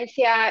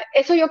experiencia.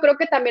 Eso yo creo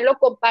que también lo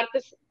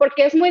compartes,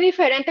 porque es muy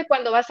diferente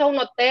cuando vas a un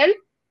hotel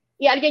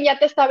y alguien ya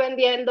te está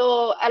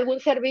vendiendo algún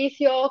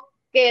servicio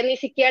que ni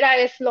siquiera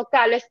es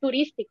local, es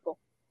turístico.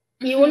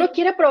 Y Ujú. uno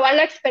quiere probar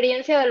la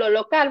experiencia de lo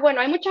local. Bueno,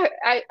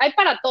 hay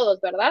para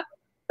todos, ¿verdad?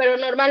 Pero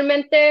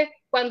normalmente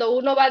cuando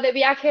uno va de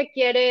viaje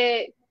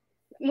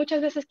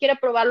muchas veces quiere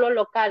probar lo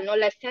local, ¿no?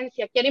 La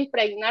esencia, quiere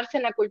impregnarse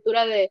en la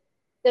cultura de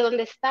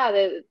donde está,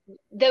 de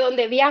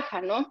donde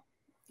viaja, ¿no?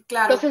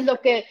 Claro. Entonces,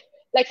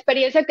 la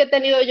experiencia que he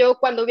tenido yo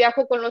cuando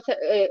viajo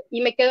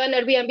y me quedo en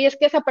Airbnb es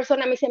que esa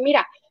persona me dice,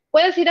 mira,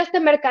 puedes ir a este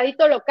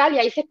mercadito local y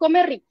ahí se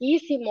come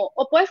riquísimo,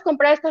 o puedes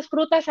comprar estas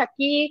frutas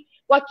aquí,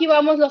 o aquí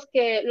vamos los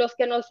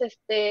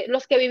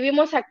que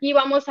vivimos aquí,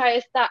 vamos a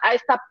esta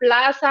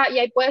plaza y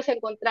ahí puedes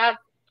encontrar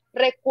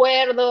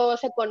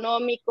recuerdos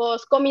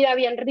económicos, comida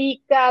bien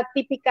rica,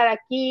 típica de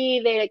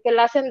aquí, que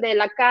la hacen de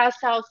la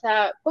casa, o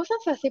sea, cosas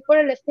así por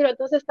el estilo.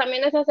 Entonces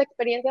también esas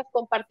experiencias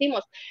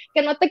compartimos,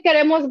 que no te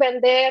queremos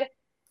vender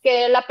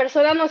que la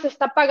persona nos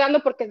está pagando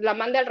porque la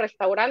mande al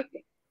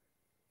restaurante.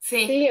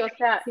 Sí, Sí, o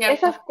sea,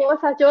 esas cierto.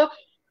 cosas,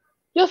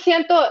 yo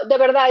siento, de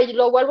verdad, y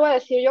lo vuelvo a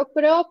decir, yo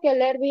creo que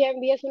el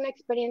Airbnb es una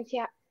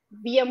experiencia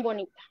bien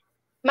bonita.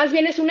 Más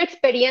bien es una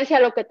experiencia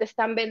lo que te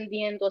están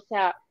vendiendo, o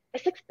sea,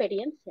 es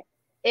experiencia.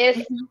 Es,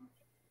 Ujú,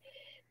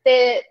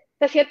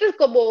 te sientes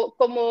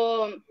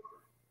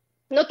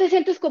no te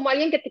sientes como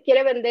alguien que te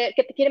quiere vender,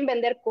 que te quieren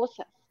vender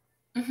cosas,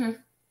 ujú.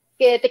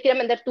 que te quieren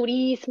vender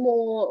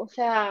turismo, o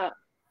sea,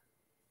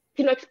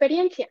 sino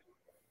experiencia,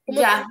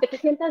 como Ya. que te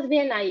sientas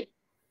bien ahí.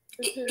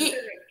 Y, y-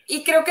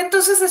 y creo que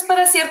entonces es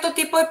para cierto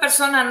tipo de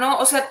persona, ¿no?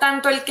 O sea,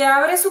 tanto el que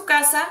abre su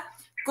casa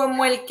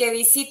como el que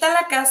visita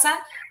la casa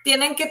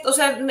tienen que, o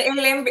sea, el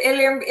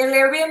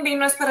Airbnb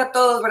no es para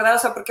todos, ¿verdad? O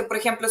sea, porque, por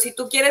ejemplo, si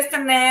tú quieres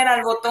tener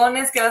al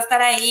botones que va a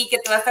estar ahí, que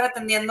te va a estar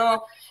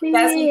atendiendo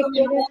cada Sí, 5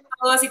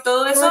 minutos y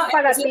todo no eso, es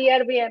para entonces ti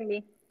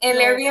Airbnb, el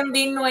no,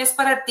 Airbnb no es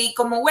para ti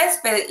como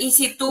huésped. Y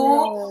si tú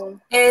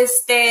no,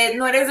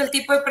 no eres del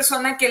tipo de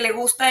persona que le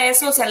gusta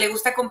eso, o sea, le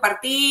gusta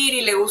compartir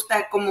y le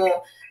gusta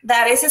como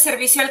dar ese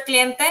servicio al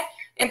cliente,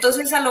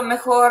 entonces a lo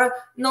mejor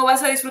no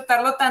vas a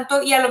disfrutarlo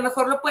tanto y a lo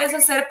mejor lo puedes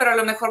hacer, pero a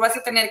lo mejor vas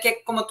a tener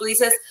que, como tú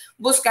dices,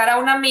 buscar a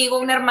un amigo,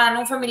 un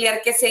hermano, un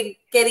familiar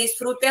que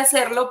disfrute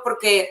hacerlo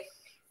porque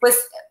pues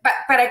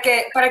para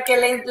que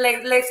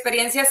la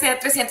experiencia sea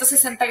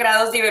 360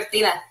 grados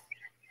divertida.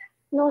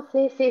 no,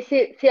 sí, sí,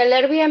 sí, si el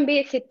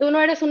Airbnb, si tú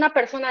no eres una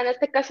persona, en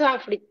este caso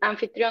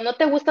anfitrión, no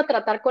te gusta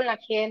tratar con la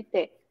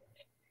gente,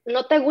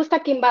 no te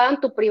gusta que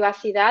invadan tu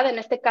privacidad, en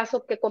este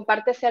caso que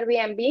compartes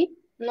Airbnb,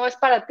 no es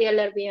para ti el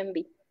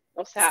Airbnb.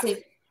 O sea,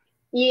 Sí.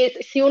 y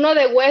si uno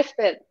de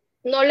huésped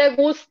no le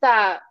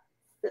gusta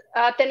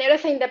tener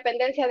esa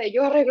independencia de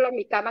yo arreglo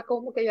mi cama,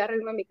 como que yo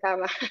arreglo mi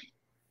cama,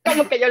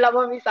 como que yo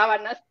lavo mis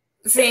sábanas.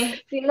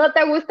 Sí, Si no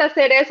te gusta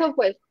hacer eso,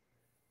 pues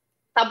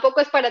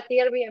tampoco es para ti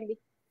Airbnb.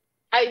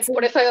 Hay, sí,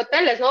 por eso hay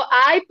hoteles, ¿no?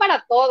 Hay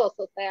para todos,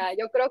 o sea,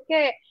 yo creo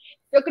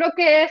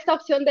que esta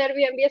opción de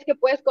Airbnb es que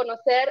puedes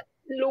conocer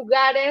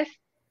lugares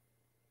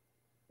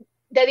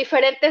de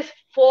diferentes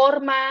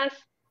formas,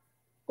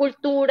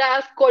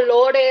 culturas,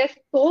 colores,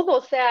 todo,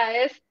 o sea,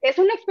 es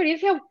una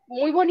experiencia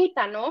muy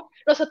bonita, ¿no?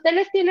 Los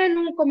hoteles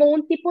tienen como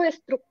un tipo de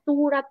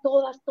estructura,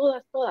 todas,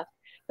 todas, todas,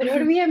 pero ujú,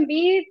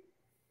 Airbnb,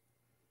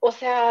 o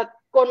sea,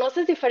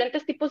 conoces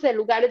diferentes tipos de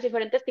lugares,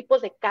 diferentes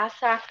tipos de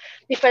casa,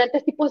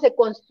 diferentes tipos de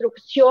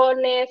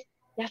construcciones,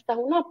 y hasta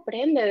uno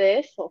aprende de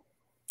eso,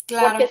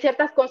 porque claro.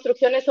 ciertas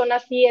construcciones son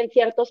así en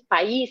ciertos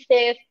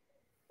países,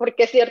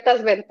 porque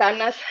ciertas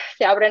ventanas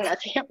se abren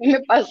así. A mí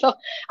me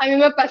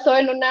pasó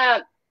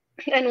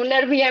en un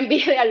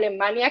Airbnb de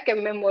Alemania que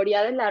me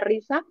moría de la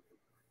risa.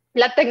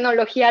 La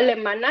tecnología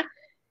alemana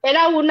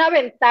era una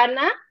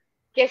ventana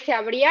que se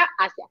abría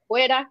hacia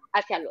afuera,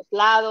 hacia los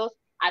lados,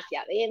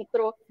 hacia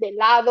adentro, de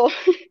lado,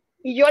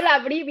 y yo la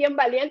abrí bien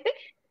valiente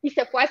y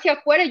se fue hacia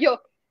afuera y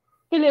yo,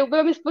 y le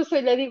veo a mi esposo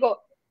y le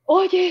digo,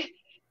 oye,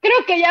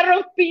 creo que ya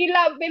rompí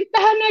la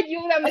ventana,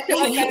 ayúdame, se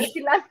va a caer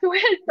si la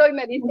suelto. Y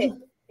me dice,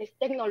 es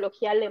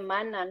tecnología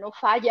alemana, no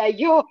falla. Y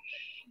yo,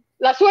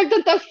 la suelto,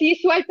 entonces sí,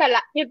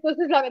 suéltala. Y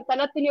entonces la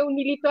ventana tenía un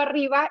hilito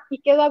arriba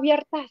y quedó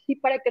abierta así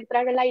para que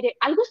entrara el aire.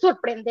 Algo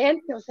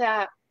sorprendente, o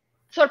sea,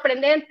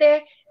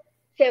 sorprendente.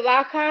 Se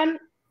bajan,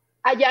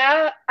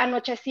 allá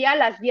anochecía a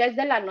las 10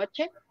 de la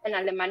noche en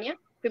Alemania,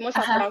 fuimos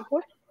a Ajá.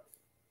 Frankfurt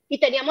y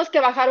teníamos que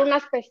bajar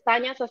unas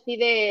pestañas así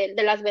de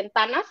las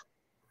ventanas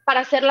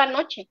para hacer la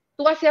noche.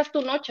 Tú hacías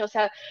tu noche, o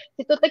sea,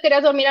 si tú te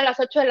querías dormir a las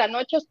 8 de la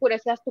noche,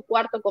 oscurecías tu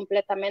cuarto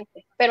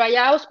completamente, pero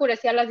allá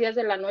oscurecía a las 10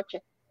 de la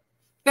noche.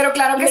 Pero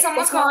claro Y que mi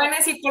somos esposo,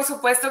 jóvenes y por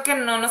supuesto que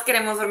no nos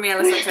queremos dormir a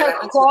las 8 de la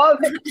noche.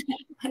 joven,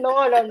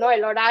 no, no, no,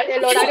 el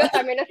horario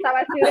también estaba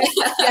así de,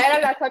 ya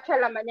eran las 8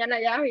 de la mañana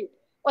ya,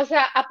 o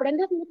sea,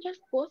 aprendes muchas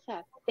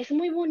cosas, es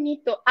muy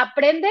bonito,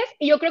 aprendes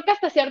y yo creo que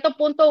hasta cierto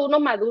punto uno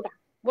madura.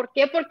 ¿Por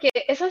qué? Porque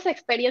esas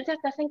experiencias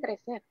te hacen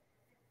crecer,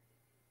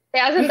 te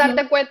hacen Ujú.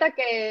 darte cuenta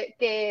que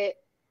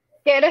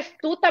eres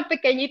tú tan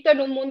pequeñito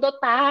en un mundo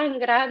tan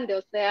grande,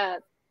 o sea,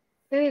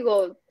 te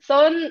digo,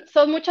 son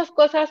muchas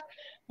cosas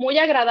muy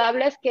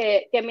agradables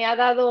que me ha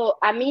dado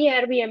a mí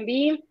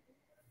Airbnb.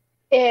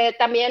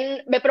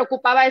 También me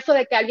preocupaba eso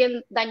de que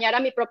alguien dañara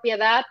mi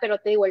propiedad, pero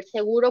te digo, el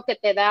seguro que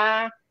te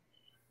da,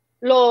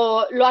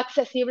 lo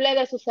accesible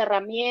de sus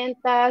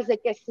herramientas, de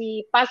que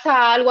si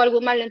pasa algo,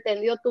 algún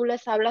malentendido, tú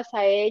les hablas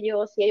a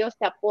ellos y ellos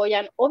te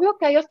apoyan. Obvio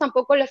que a ellos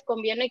tampoco les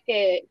conviene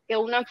que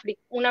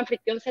un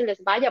anfitrión se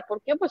les vaya.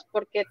 ¿Por qué? Pues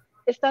porque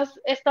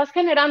estás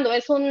generando,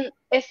 es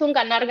un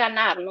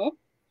ganar-ganar, ¿no?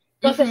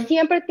 Entonces Ujú.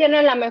 siempre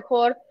tienen la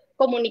mejor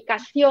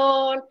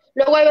comunicación.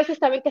 Luego hay veces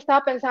también que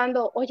estaba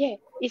pensando, oye,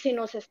 ¿y si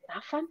nos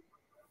estafan?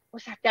 O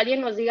sea, que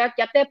alguien nos diga,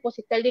 ya te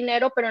deposité el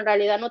dinero, pero en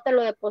realidad no te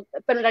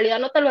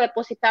lo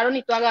depositaron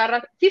y tú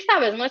agarras, sí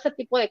sabes, ¿no? Ese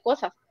tipo de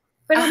cosas.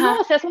 Pero no, Ajá,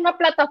 o sea, es una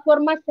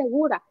plataforma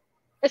segura.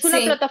 Es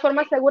una sí.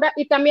 plataforma segura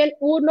y también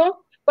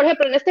uno, por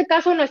ejemplo, en este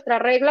caso nuestra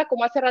regla,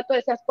 como hace rato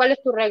decías, ¿cuál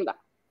es tu regla?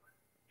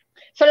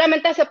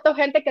 Solamente acepto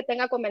gente que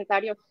tenga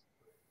comentarios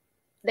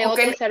de Ok,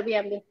 otros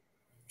Airbnb,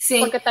 sí.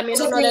 porque O también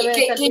sea, uno debe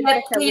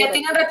sentirse que ya seguro.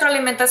 tienen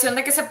retroalimentación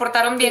de que se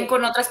portaron bien Sí.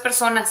 con otras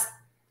personas.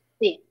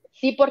 Sí,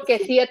 sí, porque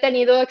sí he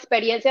tenido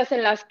experiencias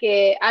en las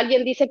que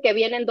alguien dice que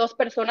vienen dos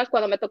personas,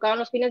 cuando me tocaban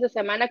los fines de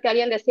semana, que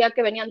alguien decía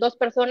que venían dos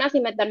personas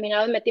y me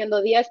terminaron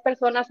metiendo 10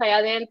 personas allá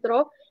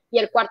adentro y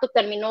el cuarto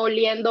terminó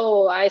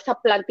oliendo a esa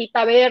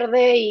plantita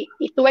verde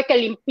y tuve que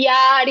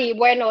limpiar y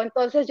bueno,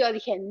 entonces yo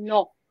dije,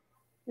 no,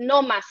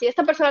 no más. Si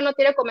esta persona no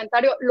tiene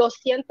comentario, lo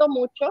siento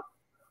mucho,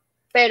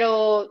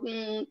 pero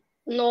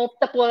no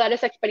te puedo dar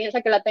esa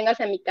experiencia que la tengas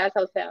en mi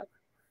casa, o sea,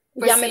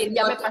 Pues ya me, sí,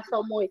 ya no, me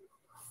pasó muy.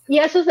 Y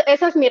esa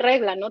es mi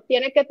regla, ¿no?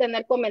 Tiene que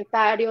tener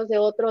comentarios de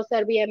otros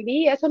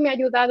Airbnb, eso me ha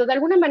ayudado. De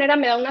alguna manera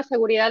me da una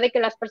seguridad de que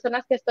las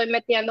personas que estoy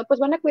metiendo, pues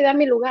van a cuidar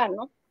mi lugar,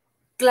 ¿no?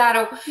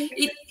 Claro,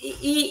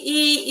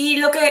 y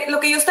lo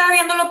que yo estaba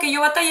viendo, lo que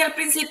yo batallé al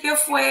principio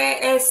fue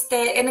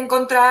en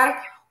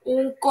encontrar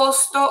un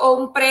costo o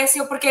un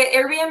precio, porque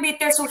Airbnb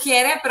te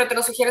sugiere, pero te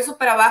lo sugiere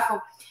súper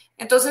abajo.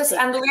 Entonces Sí.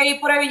 anduve ahí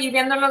por ahí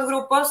viendo los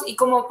grupos y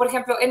como por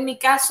ejemplo en mi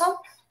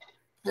caso,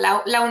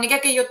 la única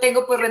que yo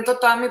tengo, pues rento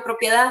toda mi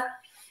propiedad.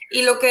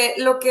 Y lo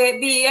que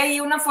vi ahí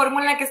una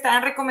fórmula que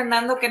estaban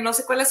recomendando, que no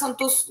sé cuáles son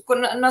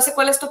no sé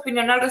cuál es tu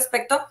opinión al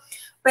respecto,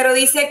 pero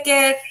dice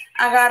que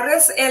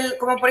agarres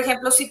como por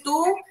ejemplo, si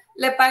tú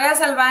le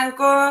pagas al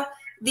banco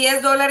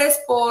 $10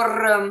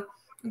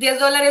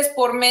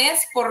 por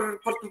mes por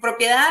tu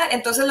propiedad,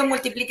 entonces lo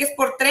multipliques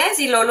por 3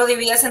 y luego lo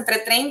dividas entre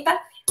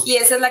 30 y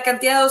esa es la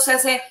cantidad, o sea,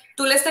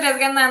 tú le estarías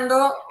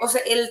ganando, o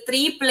sea, el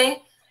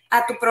triple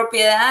a tu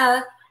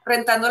propiedad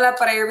rentándola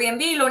para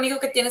Airbnb. Lo único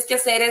que tienes que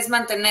hacer es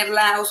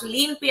mantenerla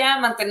limpia,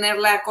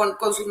 mantenerla con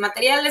sus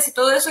materiales y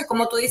todo eso. Y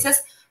como tú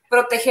dices,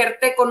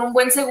 protegerte con un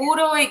buen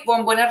seguro y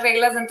con buenas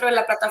reglas dentro de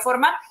la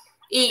plataforma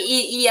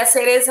y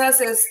hacer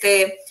esas,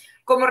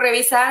 como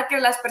revisar que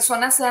las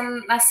personas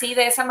sean así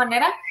de esa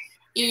manera.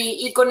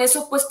 Y con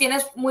eso pues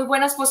tienes muy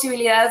buenas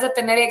posibilidades de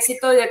tener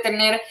éxito y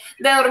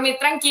de dormir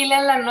tranquila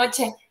en la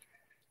noche.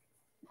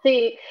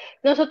 Sí,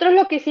 nosotros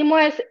lo que hicimos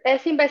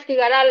es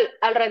investigar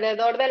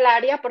alrededor del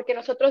área, porque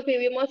nosotros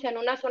vivimos en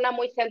una zona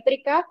muy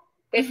céntrica,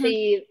 que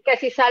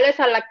si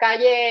sales a la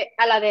calle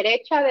a la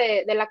derecha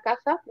de la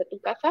casa, de tu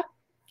casa,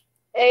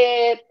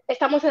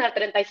 estamos en el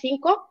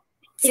 35,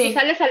 y si Sí.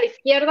 sales a la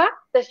izquierda,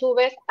 te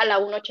subes a la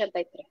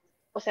 183.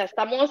 O sea,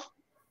 estamos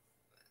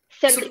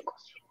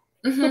céntricos,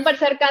 Uh-huh. súper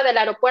cerca del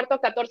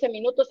aeropuerto, 14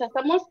 minutos, o sea,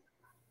 estamos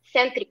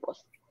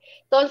céntricos.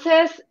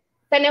 Entonces,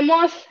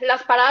 tenemos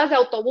las paradas de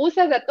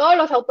autobuses, de todos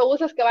los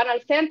autobuses que van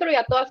al centro y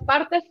a todas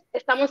partes.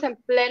 Estamos en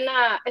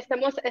plena,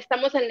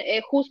 estamos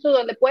en justo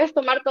donde puedes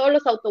tomar todos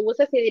los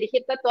autobuses y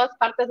dirigirte a todas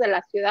partes de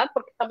la ciudad,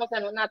 porque estamos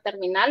en una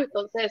terminal.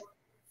 Entonces,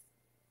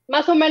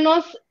 más o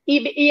menos,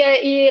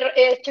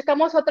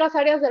 checamos otras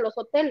áreas de los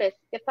hoteles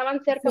que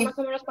estaban cerca, Sí. más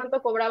o menos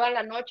cuánto cobraban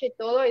la noche y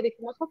todo, y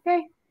dijimos, ok,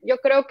 yo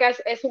creo que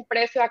es un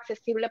precio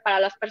accesible para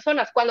las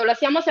personas. Cuando lo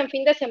hacíamos en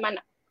fin de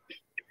semana,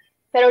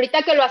 pero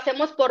ahorita que lo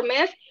hacemos por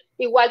mes,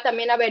 igual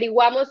también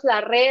averiguamos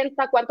la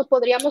renta, cuánto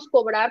podríamos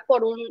cobrar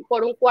por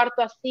un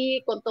cuarto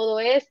así, con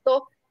todo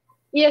esto.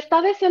 Y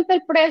está decente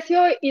el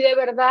precio y de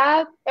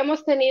verdad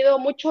hemos tenido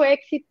mucho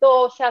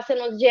éxito, o sea, se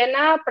nos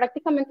llena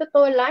prácticamente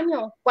todo el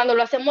año. Cuando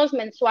lo hacemos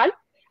mensual,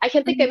 hay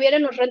gente que Uh-huh. viene,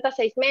 nos renta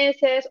 6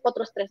 meses,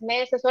 otros 3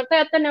 meses.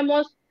 Ahorita ya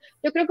tenemos,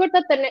 yo creo que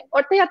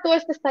ahorita ya todo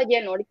este está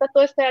lleno, ahorita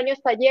todo este año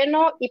está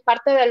lleno y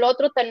parte del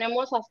otro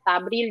tenemos hasta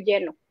abril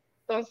lleno. Ya.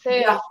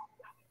 Entonces,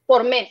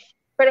 por mes,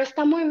 pero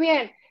está muy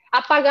bien.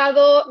 Ha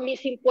pagado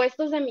mis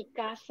impuestos de mi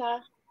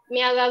casa,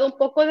 me ha dado un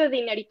poco de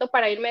dinerito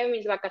para irme de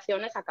mis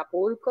vacaciones a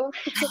Acapulco.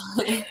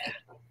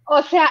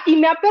 O sea, y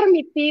me ha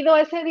permitido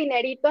ese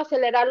dinerito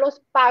acelerar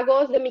los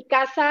pagos de mi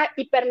casa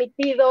y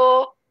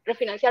permitido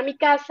refinanciar mi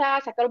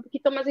casa, sacar un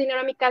poquito más de dinero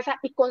a mi casa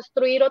y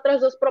construir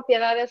otras 2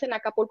 propiedades en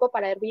Acapulco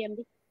para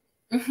Airbnb.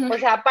 Uh-huh. O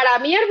sea, para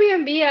mí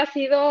Airbnb ha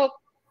sido,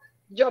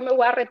 yo me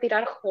voy a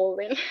retirar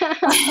joven.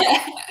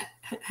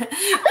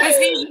 Pues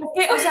sí,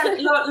 o sea,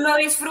 lo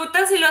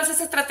disfrutas y lo haces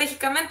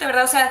estratégicamente,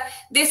 ¿verdad? O sea,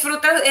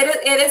 disfrutas,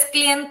 eres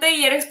cliente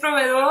y eres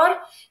proveedor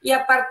y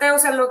aparte, o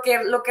sea, lo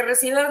que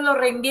recibes lo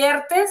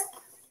reinviertes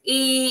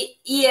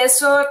y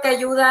eso te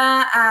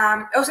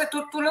ayuda o sea,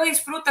 tú lo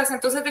disfrutas,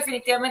 entonces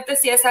definitivamente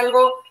sí es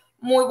algo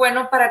muy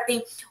bueno para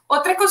ti.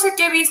 Otra cosa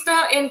que he visto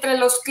entre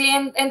los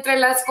clientes, entre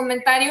los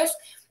comentarios,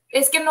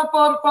 es que no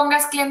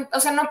pongas o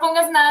sea, no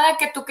pongas nada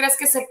que tú creas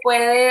que se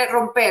puede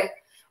romper.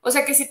 O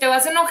sea, que si te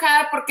vas a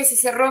enojar porque si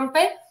se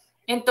rompe,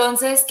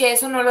 entonces que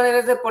eso no lo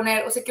debes de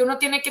poner. O sea, que uno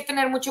tiene que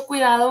tener mucho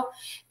cuidado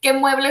qué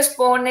muebles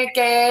pone,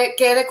 qué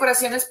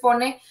decoraciones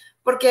pone,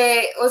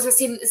 porque, o sea,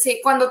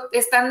 si cuando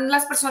están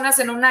las personas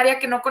en un área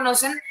que no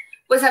conocen,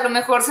 pues a lo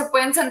mejor se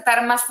pueden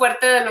sentar más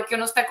fuerte de lo que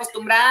uno está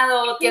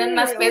acostumbrado, tienen Sí,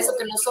 más peso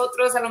que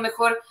nosotros, a lo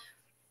mejor.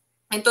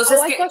 o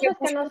Entonces, hay que cosas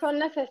que no son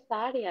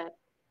necesarias.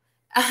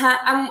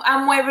 ajá,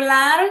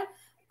 amueblar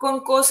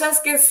con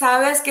cosas que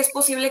sabes que es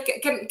posible,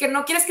 que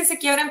no quieres que se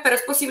quiebren, pero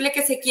es posible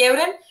que se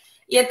quiebren.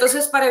 Y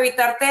entonces para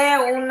evitarte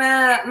un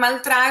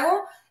mal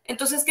trago,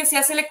 entonces que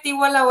sea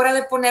selectivo a la hora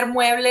de poner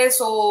muebles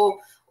o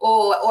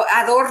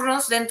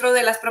adornos dentro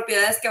de las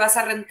propiedades que vas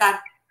a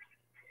rentar.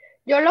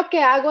 Yo lo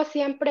que hago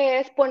siempre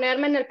es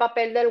ponerme en el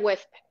papel del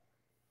huésped.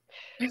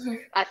 Ujú.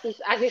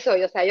 Así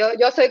soy, o sea,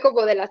 yo soy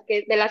como de las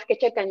que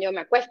checan, yo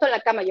me acuesto en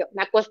la cama, yo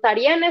me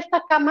acostaría en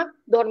esta cama,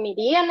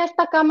 dormiría en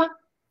esta cama,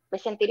 me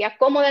sentiría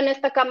cómoda en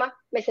esta cama,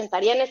 me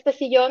sentaría en este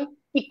sillón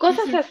y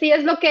cosas Ujú. así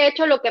es lo que he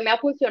hecho, lo que me ha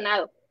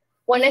funcionado.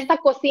 O en Ujú. esta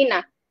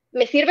cocina,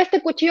 ¿me sirve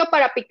este cuchillo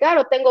para picar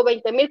o tengo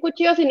 20,000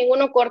 cuchillos y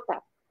ninguno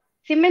corta?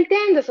 ¿Sí me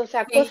entiendes? O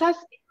sea, Sí.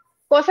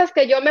 cosas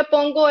que yo me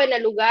pongo en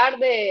el lugar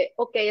de,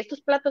 ok,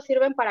 estos platos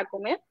sirven para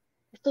comer,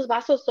 estos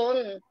vasos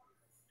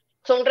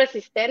son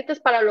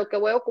resistentes para lo que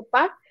voy a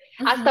ocupar.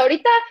 Ujú.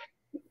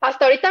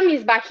 Hasta ahorita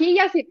mis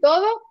vajillas y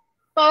todo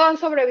han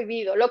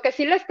sobrevivido. Lo que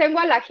sí les tengo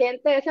a la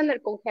gente es en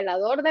el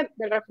congelador del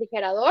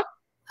refrigerador,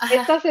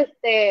 Ajá,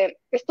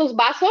 estos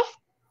vasos,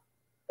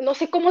 no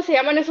sé cómo se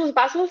llaman esos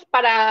vasos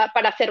para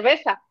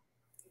cerveza.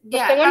 Los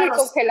ya, tengo en el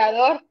tarros,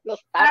 congelador,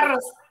 los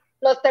tarros. tarros,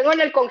 Los tengo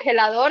en el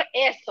congelador,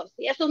 esos.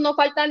 Y esos no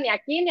faltan ni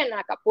aquí ni en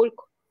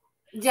Acapulco.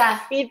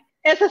 ya. Y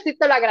eso sí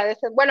te lo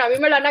agradecen. Bueno, a mí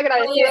me lo han Oye,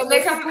 agradecido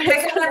mucho por eso,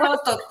 déjame ¿no?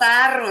 anoto,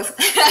 tarros.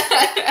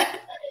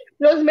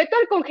 Los meto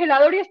al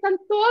congelador y están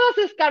todos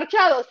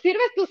escarchados.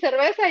 Sirves tu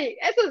cerveza y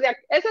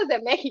eso es de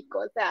México,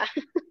 o sea.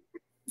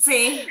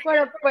 Sí.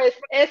 Bueno, pues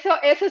eso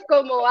es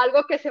como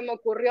algo que se me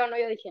ocurrió, ¿no?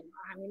 Yo dije, no,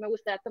 a mí me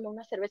gustaría tomar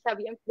una cerveza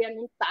bien fría en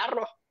un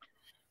tarro.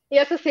 Y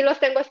eso sí los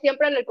tengo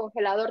siempre en el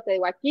congelador, te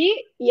digo, aquí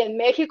y en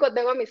México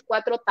tengo mis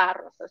 4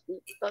 tarros,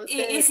 así.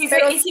 Entonces,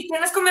 pero Y si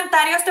tienes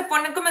comentarios, te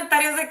ponen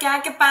comentarios de que,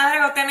 ah, qué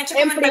padre, o te han hecho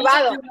en comentarios en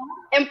privado, privado.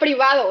 en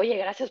privado, oye,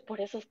 gracias por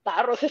esos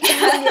tarros,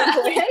 estaban bien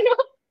buenos.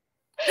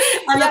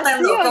 Y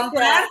así, Anotando, o sea,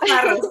 comprar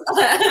tarros.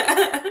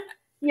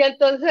 y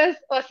entonces,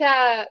 o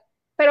sea,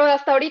 pero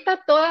hasta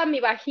ahorita toda mi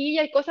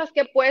vajilla y cosas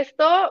que he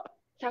puesto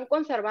se han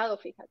conservado,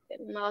 fíjate,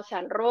 no se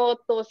han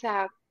roto, o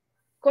sea,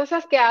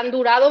 cosas que han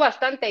durado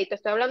bastante, y te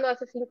estoy hablando de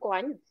hace 5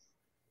 años.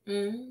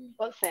 Mm,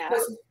 O sea,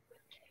 pues,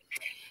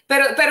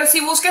 pero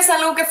si buscas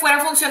algo que fuera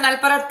funcional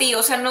para ti,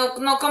 o sea, no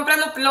compras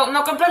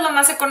no compras lo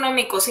más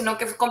económico, sino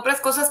que compras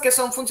cosas que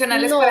son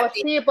funcionales para no,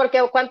 ti. sí,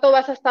 porque ¿cuánto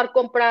vas a estar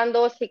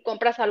comprando si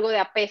compras algo de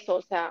a peso?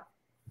 O sea,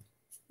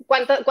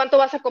 ¿cuánto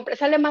vas a comprar?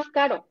 Sale más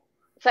caro.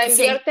 O sea, Sí.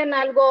 invierte en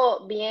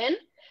algo bien,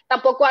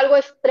 tampoco algo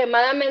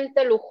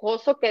extremadamente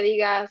lujoso que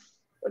digas,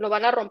 lo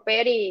van a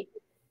romper y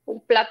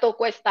un plato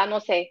cuesta,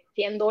 no sé,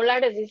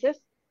 $100,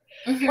 dices.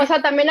 O Ujú.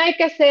 sea, también hay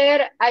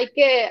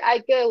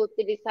que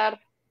utilizar,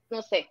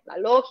 no sé, la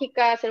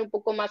lógica, ser un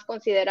poco más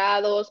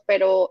considerados,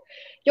 pero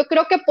yo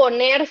creo que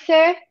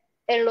ponerse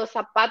en los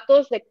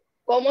zapatos de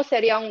cómo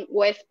sería un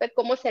huésped,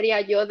 cómo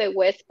sería yo de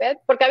huésped,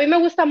 porque a mí me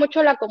gusta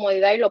mucho la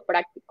comodidad y lo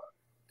práctico,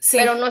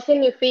 pero Sí. no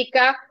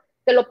significa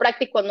que lo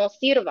práctico no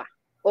sirva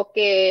o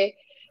que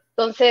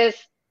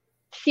entonces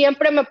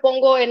siempre me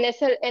pongo en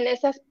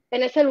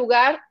ese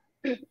lugar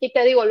y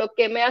te digo, lo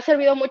que me ha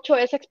servido mucho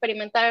es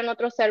experimentar en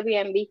otros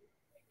Airbnb.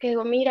 Que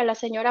digo, mira, la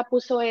señora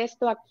puso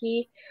esto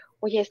aquí.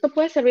 Oye, esto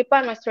puede servir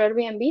para nuestro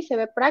Airbnb, se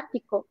ve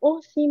práctico.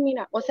 Oh, sí,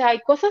 mira. O sea,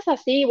 hay cosas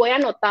así, voy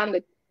anotando.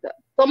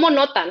 Tomo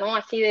nota, ¿no?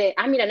 Así de,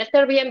 mira, en este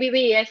Airbnb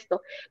vi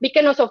esto. Vi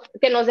que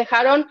nos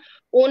dejaron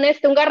un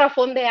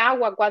garrafón de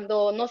agua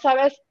cuando no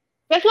sabes,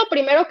 ¿qué es lo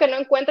primero que no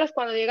encuentras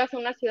cuando llegas a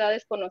una ciudad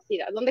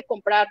desconocida? ¿Dónde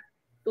comprar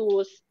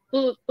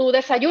tu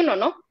desayuno,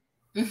 ¿no?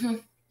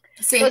 Ujú.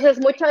 Sí. Entonces,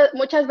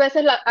 muchas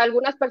veces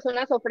algunas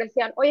personas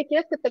ofrecían, oye,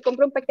 ¿quieres que te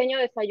compre un pequeño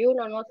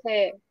desayuno? No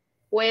sé,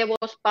 huevos,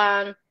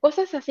 pan,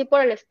 cosas así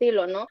por el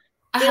estilo, ¿no?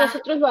 Y Ajá.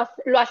 nosotros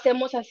lo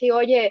hacemos así,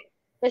 oye,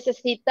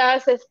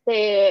 necesitas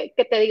que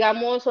te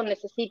digamos o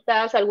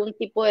necesitas algún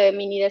tipo de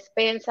mini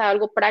despensa,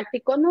 algo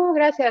práctico. No,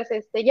 gracias,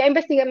 ya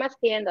investigué más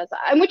tiendas.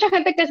 Hay mucha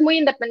gente que es muy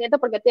independiente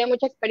porque tiene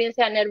mucha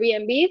experiencia en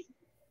Airbnb,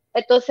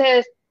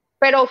 entonces,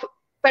 pero,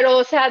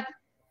 o sea,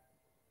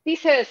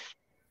 dices,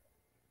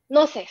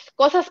 no sé,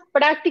 cosas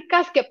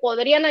prácticas que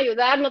podrían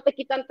ayudar, no te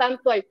quitan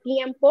tanto el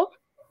tiempo,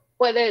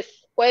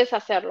 puedes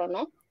hacerlo,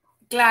 ¿no?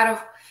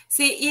 Claro,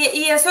 sí,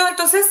 y eso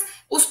entonces,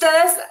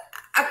 ustedes,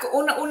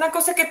 una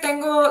cosa que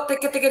tengo,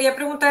 que te quería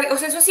preguntar, o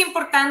sea, eso es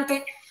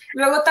importante.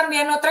 Luego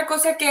también otra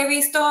cosa que he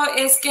visto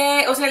es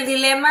que, o sea, el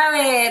dilema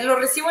de, ¿lo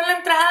recibo en la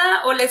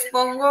entrada o les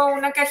pongo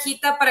una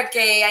cajita para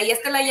que ahí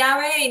esté la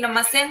llave y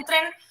nomás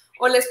entren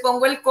o les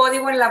pongo el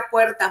código en la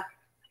puerta?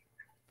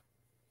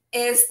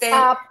 Este,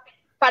 Ah,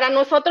 para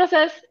nosotros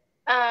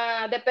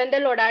depende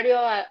el horario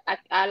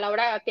a la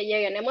hora que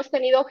lleguen. Hemos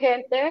tenido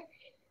gente,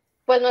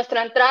 pues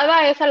nuestra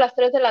entrada es a las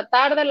 3 de la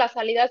tarde, la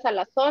salida es a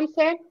las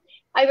 11.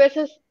 Hay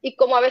veces, y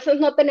como a veces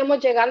no tenemos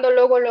llegando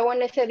luego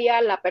en ese día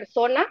a la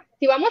persona,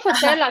 si vamos a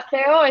hacer ajá, el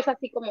aseo, es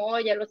así como,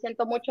 oye, lo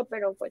siento mucho,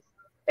 pero pues,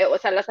 o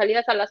sea, la salida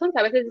es a las 11.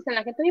 A veces dicen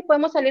la gente, oye,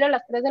 podemos salir a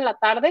las 3 de la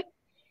tarde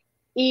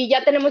y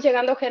ya tenemos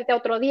llegando gente a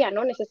otro día,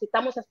 ¿no?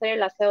 Necesitamos hacer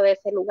el aseo de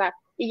ese lugar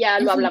y ya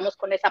lo ujú, hablamos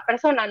con esa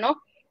persona,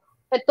 ¿no?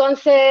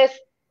 Entonces,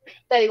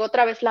 te digo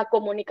otra vez, la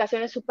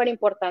comunicación es súper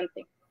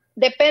importante.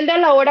 Depende a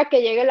la hora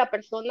que llegue la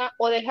persona,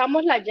 o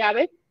dejamos la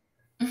llave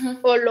ujú.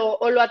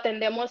 o lo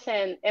atendemos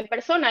en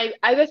persona.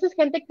 Hay veces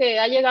gente que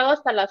ha llegado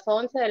hasta las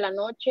 11 de la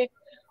noche,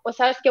 o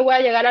sabes que voy a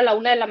llegar a la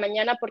 1 de la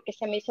mañana porque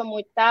se me hizo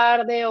muy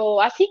tarde,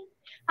 o así.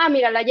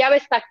 Mira, la llave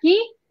está aquí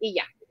y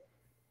ya.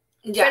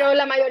 Ya, Pero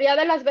la mayoría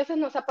de las veces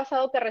nos ha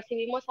pasado que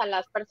recibimos a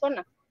las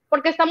personas,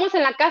 porque estamos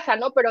en la casa,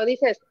 ¿no? Pero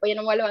dices, oye,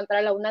 no me voy a levantar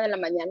a la 1 de la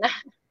mañana.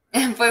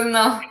 pues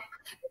no,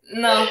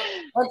 no.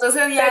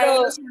 Entonces ya Pero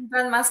ellos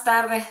entran más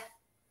tarde.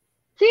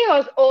 sí,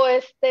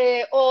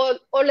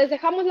 o les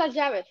dejamos las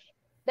llaves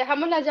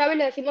y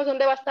le decimos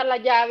dónde va a estar la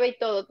llave y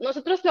todo.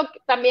 Nosotros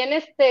también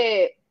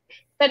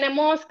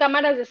tenemos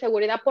cámaras de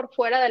seguridad por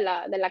fuera de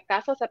la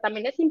casa, o sea,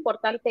 también es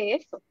importante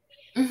eso.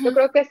 Yo Ujú.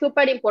 creo que es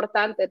súper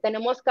importante.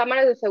 Tenemos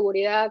cámaras de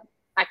seguridad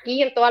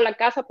aquí en toda la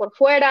casa por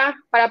fuera,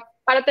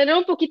 para tener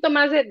un poquito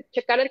más de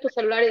checar en tu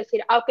celular y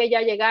decir, ah, ok,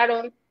 ya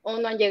llegaron o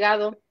no han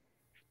llegado.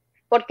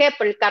 ¿Por qué?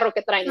 Por el carro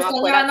que traen, Se ¿no? están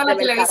Afuera llevando se la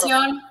ve el carro.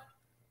 televisión.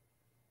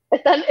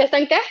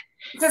 ¿Están qué?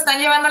 Se están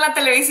llevando la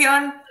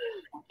televisión.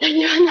 Están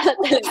llevando la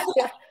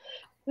televisión.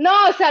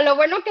 No, o sea, lo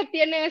bueno que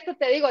tiene esto,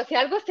 te digo, si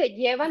algo se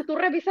llevan, tú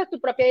revisas tu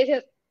propiedad y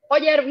dices,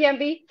 oye,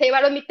 Airbnb, se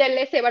llevaron mi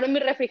tele, se llevaron mi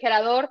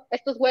refrigerador,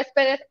 estos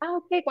huéspedes, ah,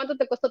 ok, ¿cuánto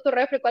te costó tu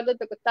refri? ¿Cuánto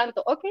te costó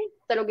tanto? Ok,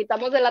 te lo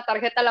quitamos de la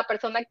tarjeta a la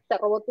persona que te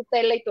robó tu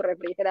tele y tu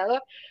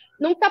refrigerador.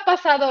 Nunca ha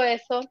pasado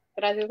eso,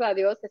 gracias a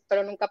Dios,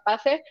 espero nunca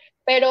pase,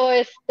 pero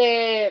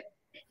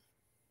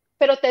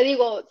pero te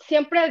digo,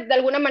 siempre de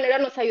alguna manera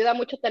nos ayuda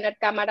mucho tener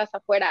cámaras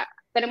afuera.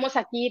 Tenemos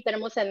aquí,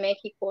 tenemos en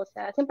México, o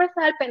sea, siempre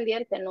estar al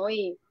pendiente, ¿no?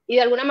 Y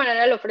de alguna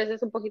manera le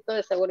ofreces un poquito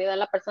de seguridad a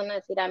la persona,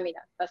 decir, ah,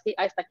 mira, así,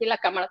 hasta aquí la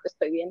cámara te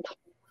estoy viendo.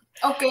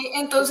 Ok,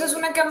 entonces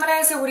una cámara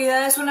de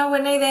seguridad es una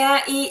buena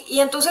idea y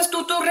entonces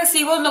tú tus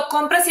recibos lo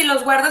compras y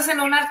los guardas en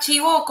un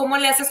archivo o cómo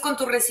le haces con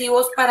tus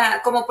recibos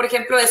para, como por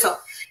ejemplo eso,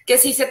 que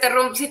si te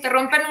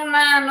rompen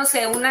una, no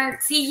sé, una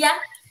silla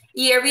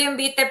y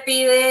Airbnb te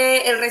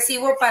pide el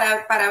recibo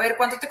para ver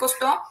cuánto te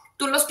costó,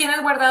 ¿tú los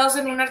tienes guardados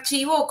en un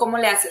archivo o cómo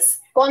le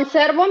haces?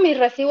 Conservo mis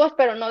recibos,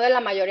 pero no de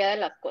la mayoría de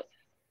las cosas.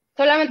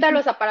 Solamente a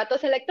los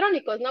aparatos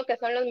electrónicos, ¿no? Que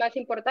son los más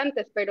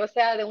importantes, pero o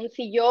sea, de un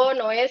sillón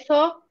o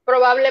eso,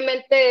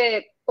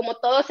 probablemente como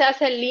todo se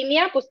hace en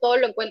línea, pues todo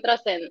lo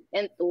encuentras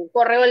en tu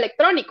correo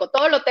electrónico.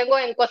 Todo lo tengo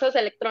en cosas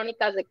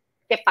electrónicas de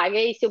que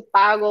pagué, hice un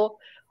pago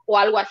o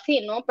algo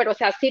así, ¿no? Pero o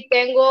sea, sí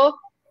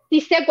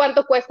sé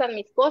cuánto cuestan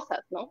mis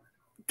cosas, ¿no?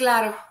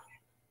 Claro.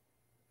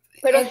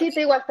 Pero sí,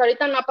 te digo, hasta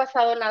ahorita no ha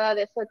pasado nada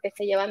de eso de que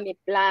se llevan mi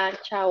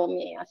plancha o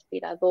mi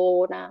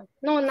aspiradora.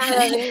 No,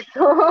 nada de eso.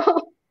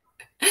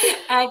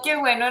 Ay, qué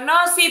bueno. No,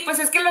 sí, pues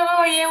es que luego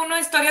oye uno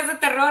historias de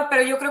terror,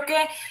 pero yo creo que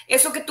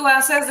eso que tú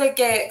haces de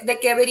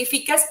que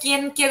verificas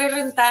quién quiere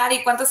rentar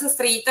y cuántas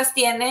estrellitas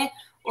tiene,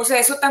 o sea,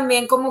 eso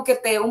también como que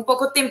un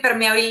poco te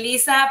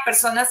impermeabiliza a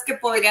personas que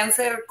podrían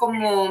ser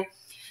como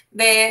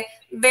de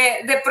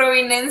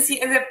proveniencia,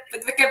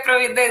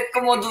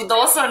 como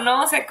dudoso,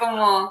 ¿no? O sea,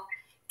 como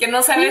que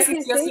no Sí, sabes si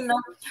sí, sí o si sí. no.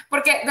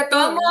 Porque de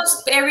todos Sí,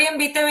 modos,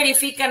 Airbnb te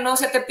verifica, ¿no? O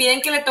sea, te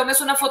piden que le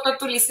tomes una foto a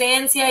tu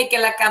licencia y que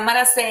la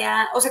cámara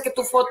sea, o sea, que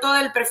tu foto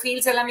del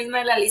perfil sea la misma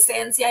de la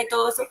licencia y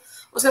todo eso.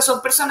 O sea,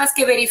 son personas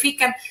que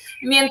verifican.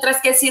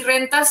 Mientras que si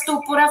rentas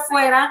tú por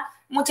afuera,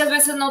 muchas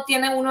veces no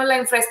tiene uno la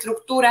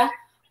infraestructura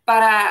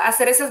para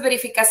hacer esas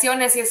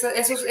verificaciones y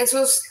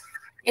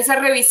esas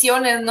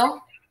revisiones,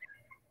 ¿no?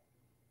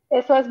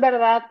 eso es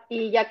verdad.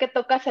 Y ya que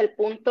tocas el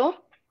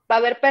punto, va a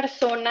haber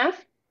personas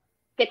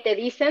que te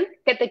dicen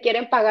que te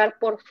quieren pagar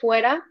por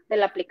fuera de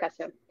la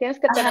aplicación. Tienes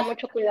que tener Ajá.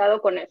 mucho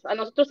cuidado con eso. A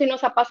nosotros sí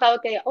nos ha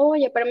pasado que,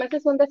 oye, pero me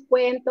haces un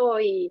descuento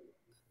y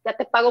ya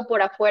te pago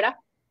por afuera.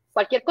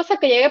 Cualquier cosa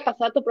que llegue a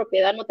pasar a tu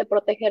propiedad no te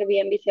protege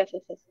bien si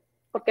haces eso,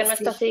 porque no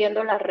estás Sí,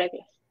 siguiendo las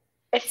reglas.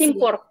 Es sí.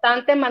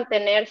 importante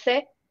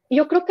mantenerse.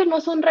 Yo creo que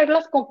no son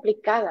reglas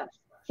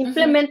complicadas.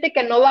 Ujú. Simplemente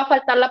que no va a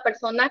faltar la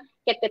persona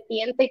que te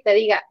tiente y te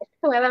diga, es que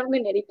te voy a dar un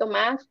dinerito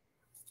más,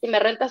 si me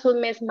rentas un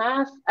mes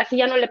más, así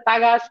ya no le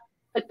pagas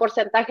el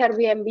porcentaje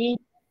Airbnb,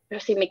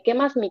 pero si me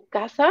quemas mi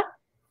casa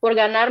por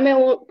ganarme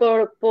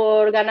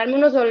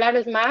unos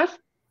dólares más,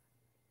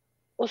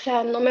 o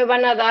sea, no me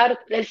van a dar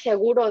el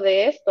seguro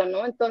de esto,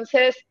 ¿no?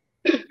 Entonces,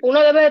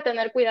 uno debe de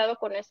tener cuidado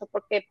con eso,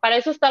 porque para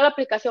eso está la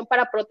aplicación,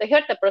 para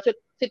protegerte, pero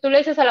si tú le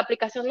dices a la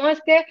aplicación, no,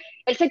 es que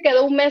él se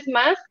quedó un mes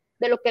más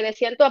de lo que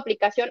decía en tu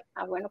aplicación,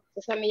 ah, bueno,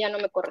 pues eso a mí ya no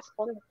me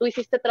corresponde. Tú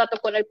hiciste trato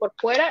con él por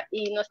fuera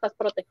y no estás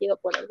protegido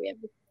por el bien.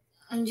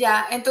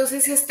 Ya,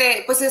 entonces,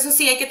 pues eso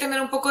sí, hay que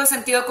tener un poco de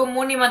sentido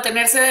común y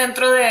mantenerse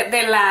dentro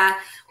de la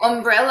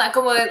umbrella,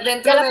 como De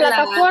dentro la de la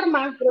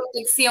plataforma,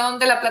 protección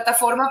de la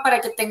plataforma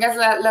para que tengas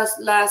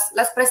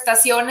las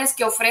prestaciones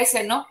que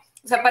ofrece, ¿no?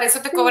 O sea, para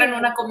eso te cobran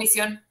una sí,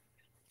 comisión.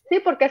 sí,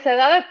 porque se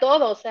da de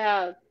todo, o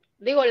sea,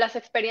 digo, las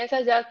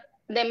experiencias ya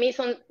de mí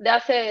son de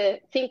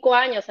hace 5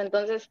 años,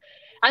 entonces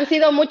han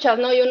sido muchas,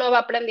 ¿no? Y uno va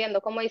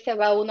aprendiendo, como dice,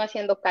 va uno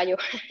haciendo callo.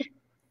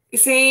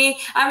 Sí,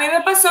 a mí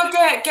me pasó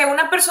que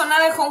una persona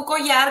dejó un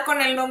collar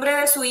con el nombre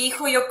de su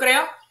hijo, yo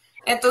creo.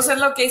 Entonces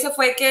lo que hice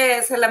fue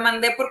que se la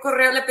mandé por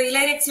correo, le pedí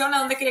la dirección a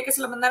donde quería que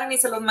se lo mandaran y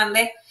se los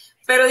mandé.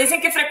 Pero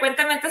dicen que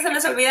frecuentemente se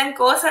les olvidan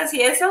cosas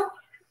y eso.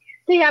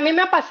 Sí, a mí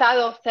me ha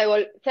pasado,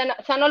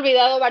 se han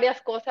olvidado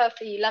varias cosas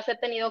y las he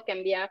tenido que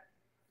enviar.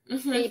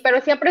 Ujú. Sí,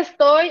 pero siempre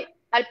estoy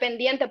al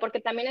pendiente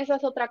porque también esa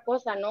es otra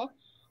cosa, ¿no?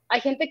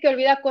 Hay gente que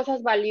olvida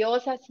cosas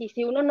valiosas y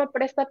si uno no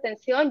presta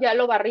atención, ya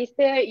lo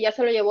barriste, ya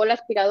se lo llevó la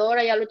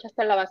aspiradora, ya lo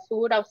echaste a la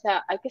basura, o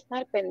sea, hay que estar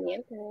al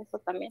pendiente de eso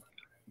también.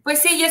 Pues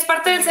sí, y es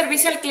parte del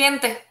servicio al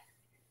cliente.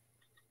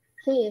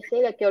 Sí,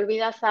 sí, de que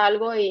olvidas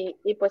algo y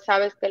pues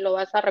sabes que lo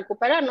vas a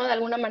recuperar, ¿no? De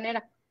alguna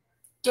manera.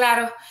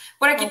 Claro.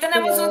 Por aquí Así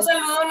tenemos un es.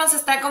 saludo, nos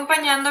está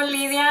acompañando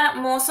Lidia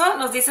Mozo,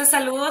 nos dice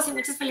saludos y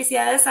muchas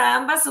felicidades a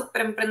ambas,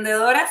 super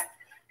emprendedoras.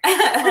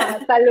 Ah,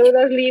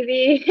 saludos,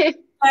 Libby.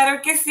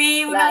 Claro que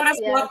sí, un Gracias.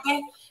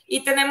 abrazote.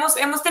 y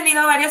hemos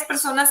tenido varias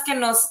personas que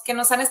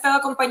nos han estado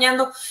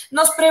acompañando.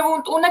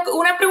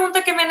 Una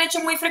pregunta que me han hecho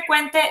muy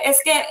frecuente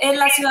es que en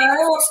la ciudad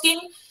de Austin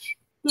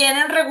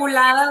tienen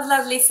reguladas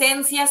las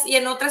licencias y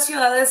en otras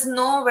ciudades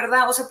no,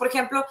 ¿verdad? O sea, por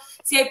ejemplo,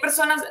 si hay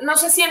personas, no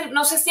sé si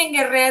en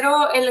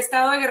Guerrero, el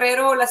estado de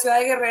Guerrero o la ciudad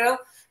de Guerrero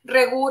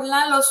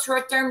regula los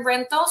short-term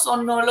rentals o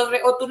no,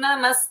 o tú nada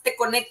más te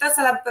conectas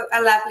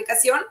a la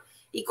aplicación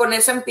y con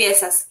eso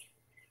empiezas.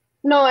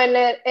 No,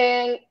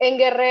 en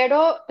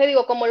Guerrero, te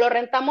digo, como lo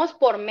rentamos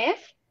por mes,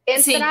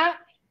 Sí,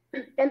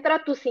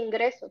 entra tus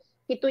ingresos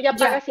y tú ya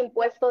ya. pagas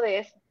impuesto de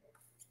eso.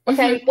 O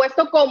sea,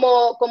 impuesto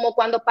como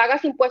cuando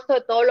pagas impuesto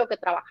de todo lo que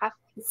trabajaste.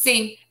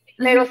 Sí.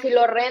 Pero si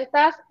lo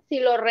rentas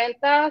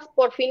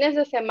por fines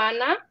de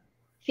semana,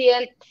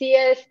 en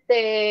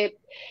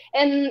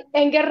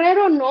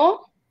Guerrero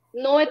no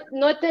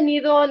he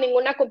tenido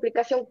ninguna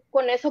complicación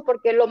con eso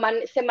porque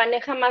se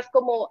maneja más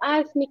como,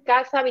 es mi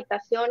casa,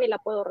 habitación y la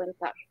puedo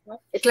rentar,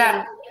 ¿no?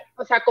 Claro.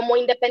 O sea, como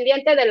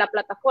independiente de la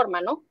plataforma,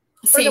 ¿no?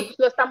 Porque Sí.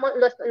 pues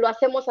lo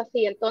hacemos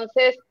así,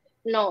 entonces,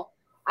 no.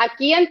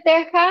 Aquí en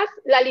Texas,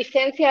 la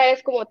licencia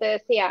es, como te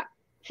decía,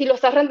 si lo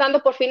estás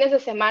rentando por fines de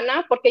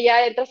semana, porque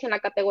ya entras en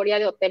la categoría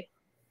de hotel.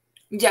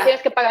 Ya.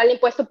 Tienes que pagar el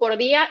impuesto por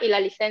día y la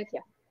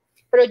licencia.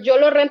 Pero yo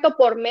lo rento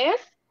por mes,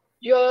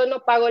 yo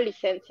no pago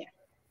licencia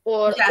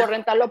por Ya.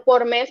 rentarlo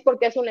por mes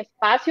porque es un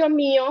espacio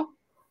mío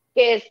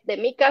que es de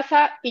mi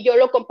casa y yo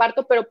lo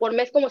comparto, pero por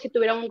mes como si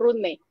tuviera un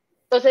roommate.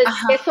 Entonces,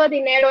 Ajá. eso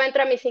dinero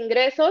entra a mis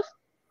ingresos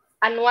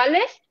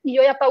anuales y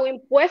yo ya pago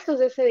impuestos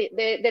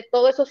de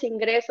todos esos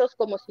ingresos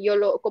como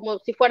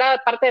si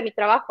fuera parte de mi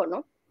trabajo,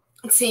 ¿no?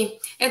 Sí,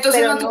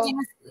 entonces Pero no,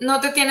 no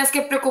te tienes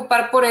que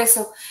preocupar por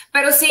eso.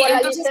 Pero sí, por la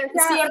entonces,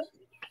 licencia,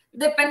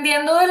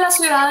 dependiendo de la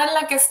ciudad en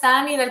la que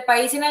están y del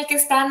país en el que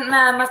están,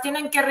 nada más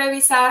tienen que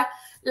revisar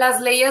las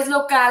leyes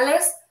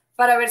locales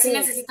para ver si sí,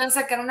 necesitan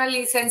sacar una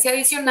licencia sí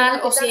adicional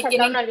o necesitan si sacar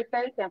tienen, una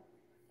licencia.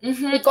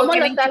 ujú, ¿Y o cómo lo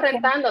tienen estás que...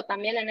 rentando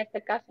también en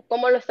este caso?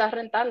 ¿Cómo lo estás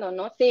rentando,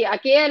 no? Sí,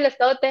 aquí en el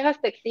estado de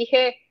Texas te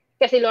exige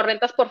que si lo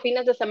rentas por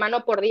fines de semana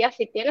o por día,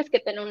 sí tienes que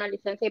tener una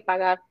licencia y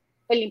pagar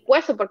el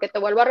impuesto, porque te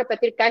vuelvo a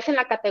repetir, caes en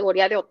la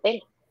categoría de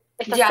hotel.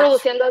 Estás Ya,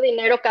 produciendo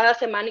dinero cada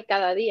semana y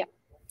cada día.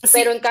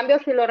 Pero en sí, cambio,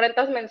 si lo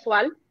rentas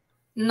mensual,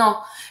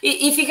 no.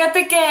 Y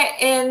fíjate que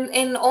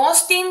en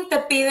Austin te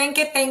piden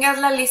que tengas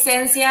la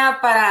licencia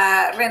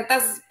para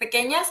rentas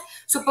pequeñas.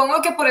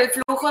 Supongo que por el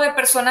flujo de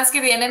personas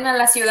que vienen a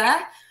la ciudad,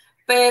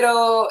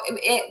 pero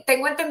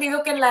tengo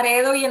entendido que en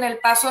Laredo y en El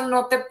Paso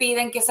no te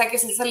piden que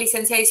saques esa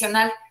licencia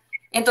adicional.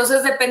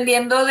 Entonces,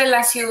 dependiendo de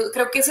la ciudad,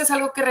 creo que eso es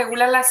algo que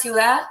regula la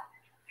ciudad,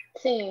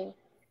 sí.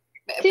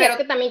 Sí, es pero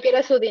que también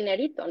quiere su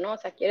dinerito, ¿no? O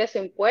sea, quiere su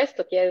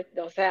impuesto,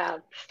 o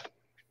sea,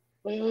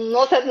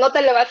 no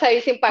te le vas a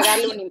ir sin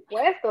pagarle un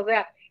impuesto, o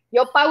sea,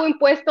 yo pago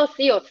impuestos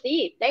sí o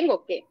sí,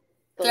 tengo que.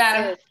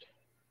 claro, Entonces,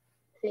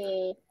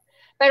 sí.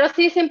 Pero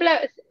sí,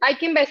 hay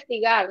que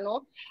investigar,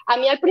 ¿no? A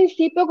mí al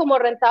principio, como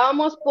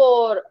rentábamos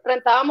por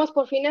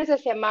fines de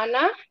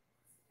semana,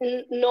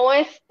 no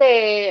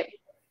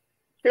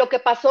lo que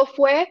pasó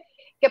fue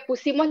que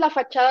pusimos la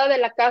fachada de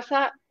la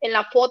casa en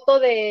la foto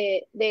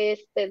del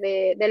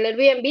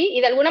Airbnb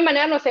y de alguna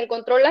manera nos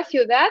encontró la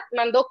ciudad,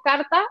 mandó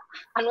carta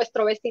a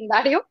nuestro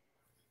vecindario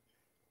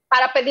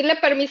para pedirle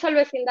permiso al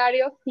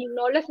vecindario si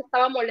no les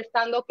estaba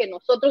molestando que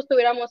nosotros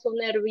tuviéramos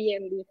un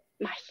Airbnb.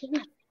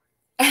 Imagínate,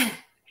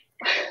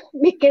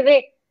 me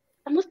quedé,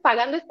 estamos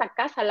pagando esta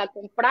casa, la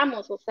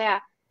compramos, o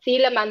sea, sí,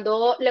 le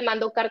mandó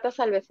cartas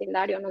al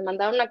vecindario, nos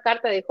mandaron una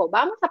carta y dijo,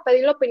 vamos a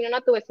pedir la opinión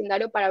a tu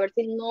vecindario para ver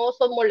si no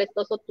son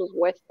molestosos tus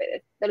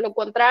huéspedes. De lo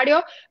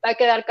contrario, va a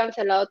quedar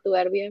cancelado tu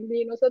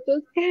Airbnb.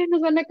 Nosotros, ¿qué? ¿Nos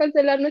van a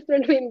cancelar nuestro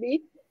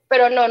Airbnb?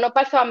 Pero no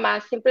pasó a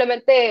más,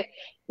 simplemente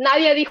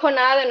nadie dijo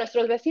nada de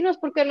nuestros vecinos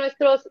porque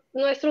nuestros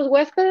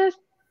huéspedes,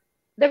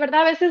 de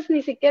verdad, a veces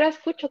ni siquiera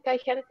escucho que hay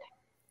gente.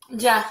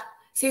 ya.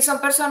 Sí,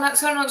 son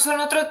personas,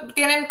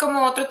 tienen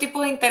como otro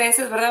tipo de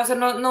intereses, ¿verdad? O sea,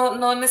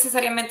 no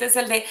necesariamente es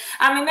el de.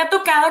 A mí me ha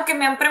tocado que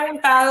me han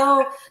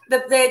preguntado,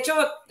 de hecho,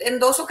 en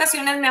 2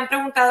 ocasiones me han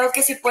preguntado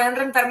que si pueden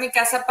rentar mi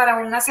casa para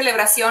una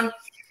celebración.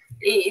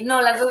 Y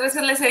no, las 2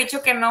 veces les he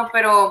dicho que no,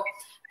 pero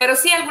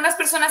sí, algunas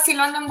personas sí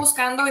lo andan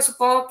buscando y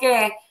supongo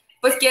que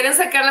pues quieren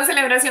sacar la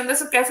celebración de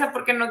su casa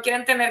porque no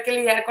quieren tener que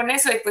lidiar con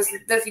eso y pues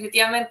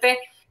definitivamente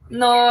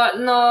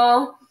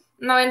no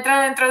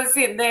entra dentro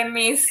de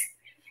mis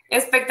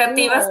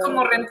expectativas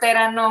como No.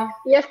 rentera, no.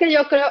 Y es que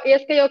yo creo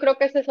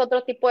que ese es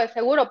otro tipo de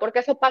seguro, porque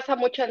eso pasa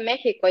mucho en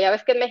México. Ya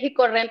ves que en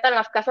México rentan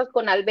las casas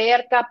con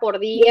alberca por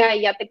día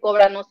y ya te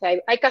cobran, no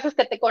sé, hay casas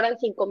que te cobran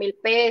 5,000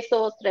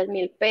 pesos,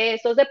 3,000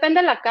 pesos, depende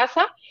de la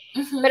casa,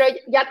 Ujú. pero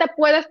ya te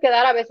puedes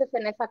quedar a veces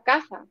en esa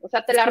casa. O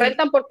sea, te la Sí,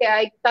 rentan porque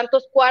hay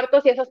tantos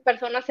cuartos y esas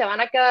personas se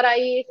van a quedar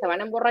ahí, se van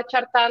a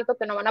emborrachar tanto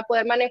que no van a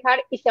poder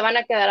manejar y se van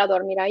a quedar a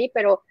dormir ahí,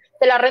 pero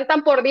te la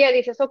rentan por día y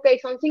dices, ok,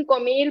 son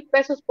 5,000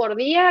 pesos por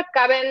día,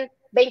 caben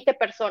 20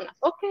 personas.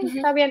 Ok, ujú.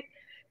 está bien.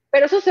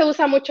 Pero eso se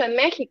usa mucho en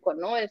México,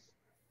 ¿no? Es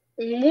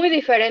muy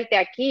diferente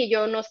aquí.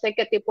 Yo no sé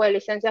qué tipo de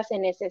licencia se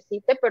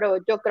necesite, pero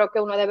yo creo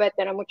que uno debe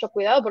tener mucho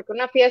cuidado porque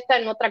una fiesta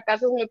en otra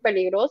casa es muy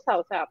peligrosa.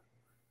 O sea,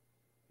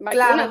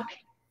 Claro.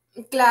 Imagínate.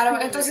 Claro,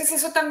 Sí. entonces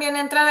eso también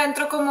entra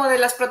dentro como de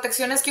las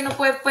protecciones que uno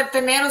puede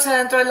tener, o sea,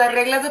 dentro de las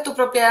reglas de tu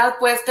propiedad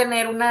puedes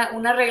tener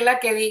una regla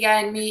que diga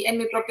en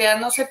mi propiedad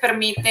no se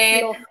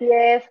permite. No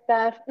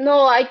fiestas,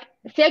 no,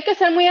 sí hay que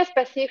ser muy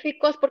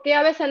específicos porque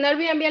ya ves en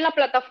Airbnb en la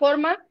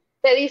plataforma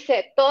te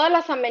dice todas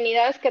las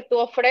amenidades que tú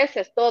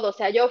ofreces, todo, o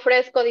sea, yo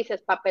ofrezco,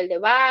 dices, papel de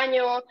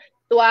baño,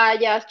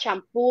 toallas,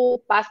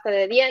 champú, pasta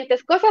de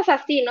dientes, cosas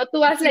así, ¿no?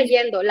 Tú vas Sí,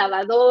 leyendo,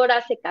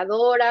 lavadora,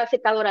 secadora,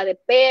 secadora de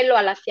pelo,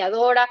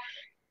 alaciadora,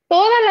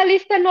 toda la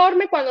lista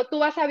enorme cuando tú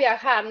vas a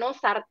viajar, ¿no?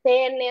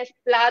 Sartenes,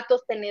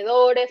 platos,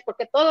 tenedores,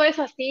 porque todo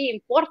eso así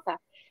importa.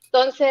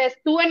 Entonces,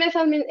 tú en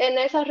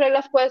esas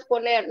reglas puedes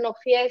poner no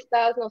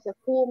fiestas, no se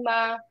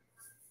fuma.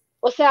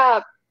 O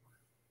sea,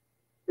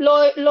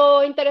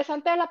 lo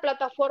interesante de la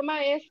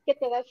plataforma es que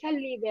te da esa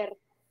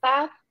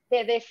libertad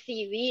de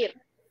decidir,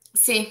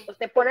 sí. pues,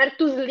 de poner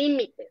tus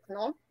límites,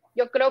 ¿no?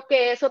 Yo creo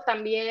que eso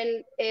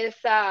también es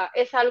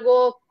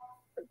algo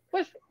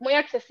pues muy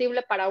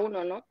accesible para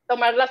uno, ¿no?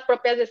 Tomar las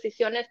propias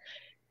decisiones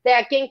de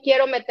a quién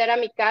quiero meter a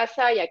mi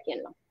casa y a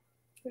quién no.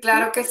 Uh-huh.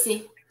 Claro que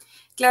sí,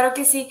 claro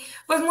que sí.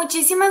 Pues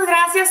muchísimas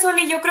gracias,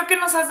 Oli. Yo creo que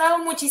nos has dado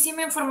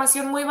muchísima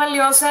información muy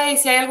valiosa y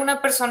si hay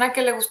alguna persona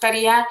que le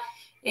gustaría,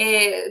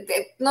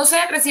 no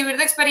sé, recibir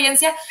de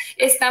experiencia,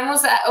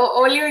 estamos,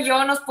 Oli o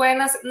yo nos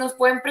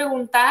pueden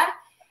preguntar.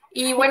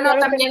 Y Sí, bueno,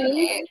 claro que también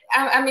sí.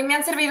 a mí me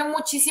han servido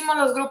muchísimo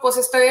los grupos.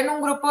 Estoy en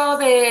un grupo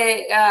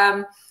de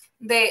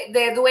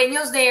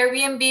dueños de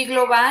Airbnb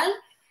Global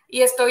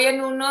y estoy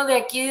en uno de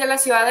aquí de la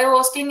ciudad de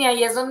Austin y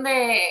ahí es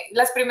donde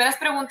las primeras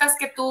preguntas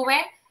que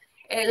tuve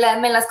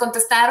me las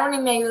contestaron y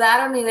me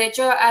ayudaron y de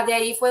hecho de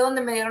ahí fue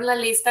donde me dieron la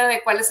lista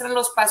de cuáles eran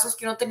los pasos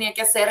que uno tenía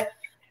que hacer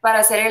para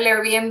hacer el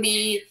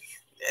Airbnb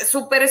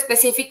súper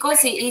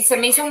específicos y se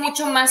me hizo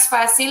mucho más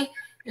fácil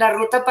la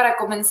ruta para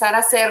comenzar a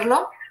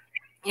hacerlo.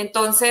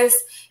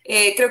 Entonces,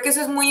 creo que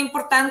eso es muy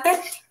importante.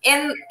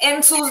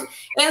 En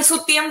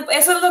su tiempo,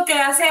 eso es lo que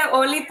hace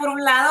Oli por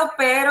un lado,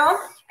 pero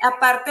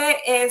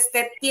aparte,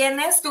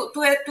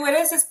 tú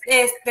eres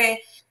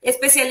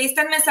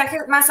especialista en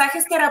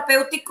masajes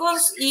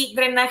terapéuticos y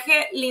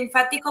drenaje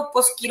linfático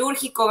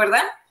postquirúrgico,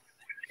 ¿verdad?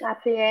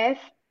 Así es.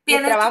 Mi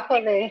Tienes, trabajo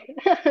de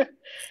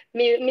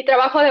mi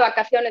trabajo de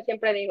vacaciones,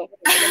 siempre digo,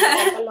 porque me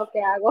encanta lo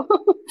que hago.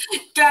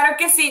 claro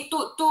que sí,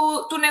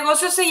 tu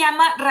negocio se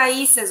llama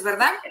Raíces,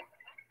 ¿verdad?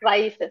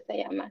 Raíces se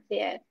llama, así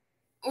es,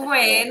 se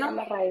Bueno,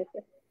 llama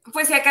raíces.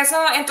 pues si acaso,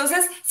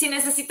 entonces, si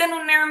necesitan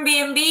un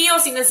Airbnb o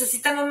si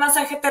necesitan un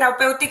masaje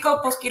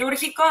terapéutico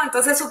postquirúrgico,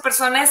 entonces su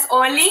persona es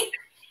Oli.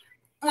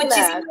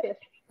 Muchísimas, Gracias.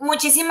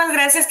 muchísimas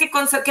gracias que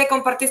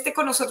compartiste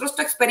con nosotros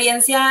tu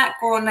experiencia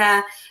con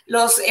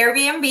los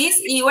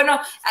Airbnbs. Y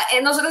bueno,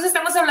 nosotros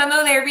estamos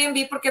hablando de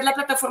Airbnb porque es la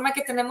plataforma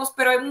que tenemos,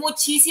 pero hay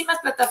muchísimas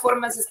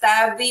plataformas.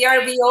 Está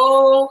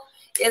VRBO,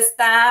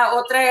 está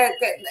otra,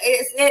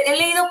 he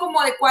leído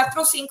como de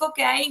 4 o 5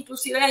 que hay,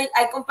 inclusive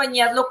hay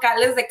compañías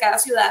locales de cada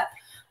ciudad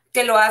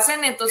que lo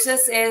hacen,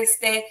 entonces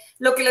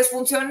lo que les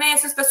funcione,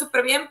 eso está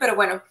súper bien, pero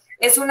bueno,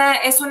 es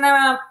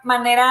una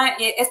manera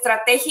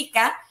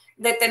estratégica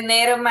de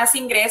tener más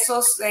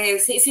ingresos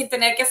sin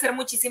tener que hacer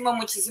muchísimo,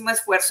 muchísimo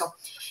esfuerzo.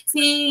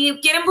 Si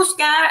quieren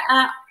buscar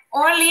a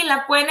Oli,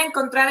 la pueden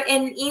encontrar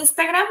en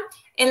Instagram,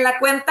 en la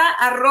cuenta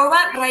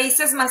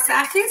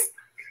 @raicesmasajes.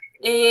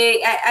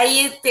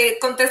 Ahí te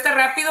contesta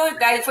rápido,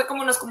 ahí fue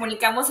como nos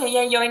comunicamos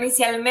ella y yo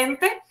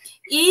inicialmente.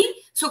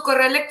 Y su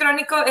correo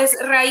electrónico es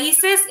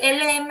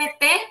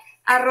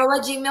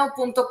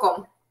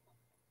raiceslmt@gmail.com. Sí,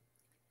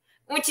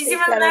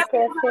 Muchísimas claro gracias,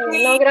 que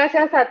sí. No, Oli.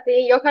 gracias a ti.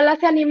 Y ojalá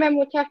se anime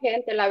mucha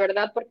gente, la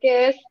verdad,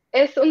 porque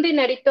es un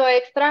dinerito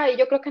extra y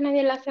yo creo que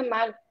nadie le hace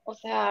mal. O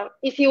sea,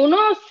 y si uno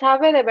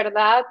sabe de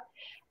verdad,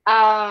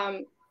 ah,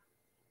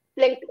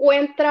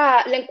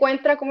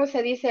 ¿cómo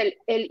se dice?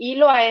 El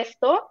hilo a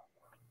esto,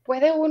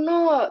 puede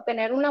uno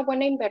tener una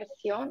buena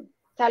inversión.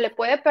 O sea, le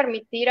puede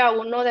permitir a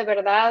uno de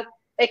verdad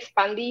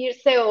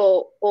expandirse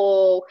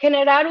o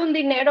generar un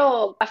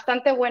dinero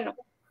bastante bueno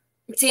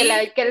Sí,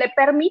 que le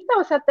permita,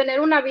 o sea,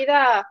 tener una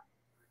vida,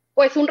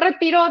 pues un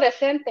retiro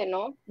decente,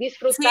 ¿no?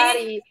 Disfrutar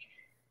sí. y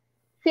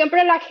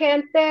siempre la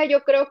gente,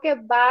 yo creo que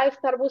va a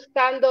estar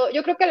buscando,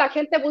 yo creo que la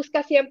gente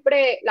busca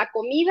siempre la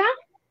comida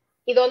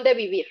y dónde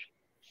vivir,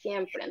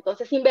 siempre.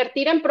 Entonces,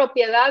 invertir en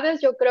propiedades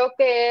yo creo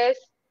que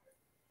es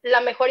la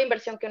mejor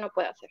inversión que uno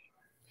puede hacer.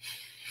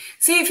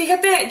 Sí,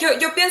 fíjate,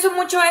 yo pienso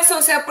mucho eso,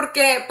 o sea,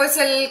 porque pues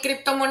el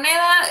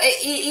criptomoneda,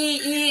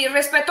 y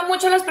respeto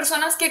mucho a las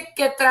personas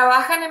que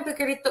trabajan en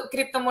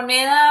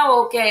criptomoneda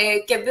o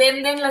que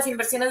venden las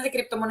inversiones de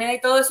criptomoneda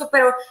y todo eso,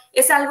 pero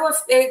es algo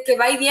que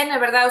va y viene,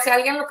 ¿verdad? O sea,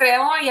 alguien lo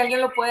creó y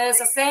alguien lo puede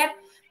deshacer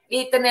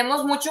y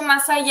tenemos mucho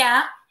más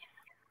allá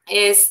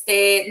es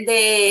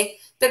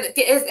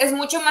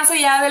mucho más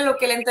allá de lo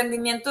que el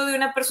entendimiento de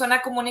una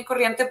persona común y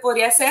corriente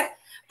podría ser,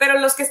 pero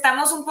los que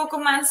estamos un poco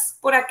más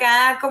por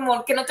acá,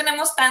 como que no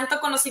tenemos tanto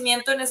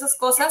conocimiento en esas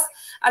cosas,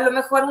 a lo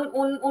mejor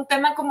un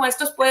tema como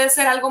estos puede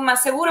ser algo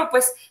más seguro,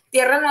 pues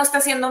tierra no está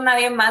haciendo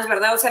nadie más,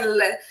 ¿verdad? O sea,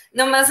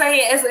 nomás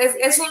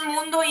es un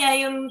mundo y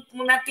hay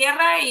una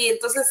tierra y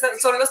entonces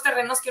son los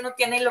terrenos que uno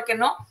tiene y lo que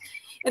no.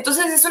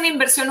 Entonces es una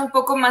inversión un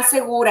poco más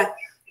segura.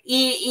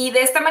 Y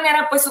de esta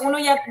manera, pues uno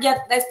ya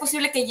es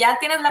posible que ya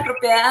tienes la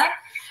propiedad,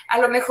 a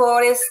lo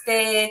mejor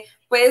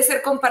puede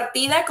ser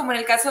compartida, como en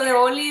el caso de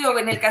Oli o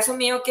en el caso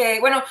mío, que,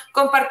 bueno,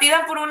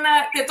 compartida por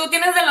que tú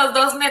tienes de los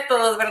dos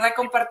métodos, ¿verdad?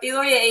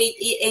 Compartido e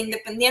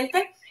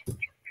independiente.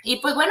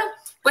 Y pues bueno,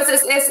 pues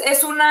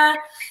es una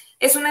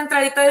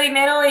entradita de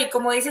dinero y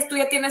como dices, tú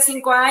ya tienes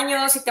 5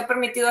 años y te ha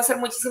permitido hacer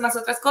muchísimas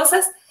otras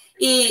cosas.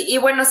 Y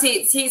bueno,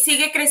 sí,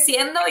 sigue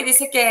creciendo y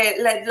dice que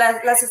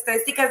las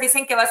estadísticas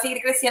dicen que va a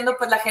seguir creciendo,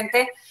 pues la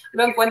gente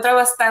lo encuentra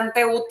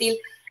bastante útil.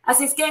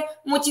 Así es que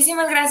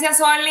muchísimas gracias,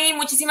 Oli,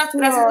 muchísimas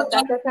gracias a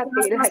todos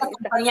los que nos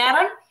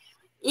acompañaron.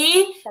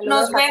 Y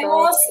Saludos nos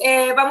vemos,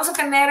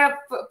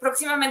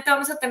 próximamente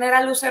vamos a tener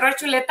a Lucero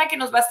Archuleta que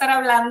nos va a estar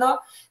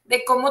hablando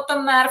de cómo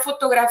tomar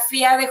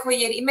fotografía de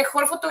joyería,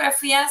 mejor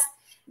fotografías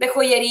de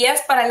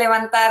joyerías para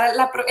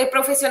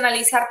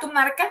profesionalizar tu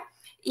marca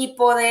y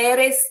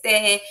poder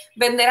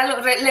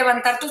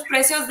levantar tus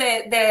precios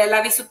de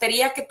la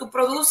bisutería que tú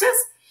produces.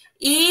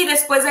 Y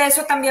después de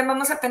eso también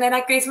vamos a tener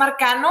a Cris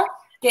Marcano,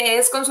 que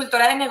es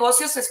consultora de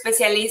negocios,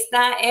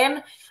 especialista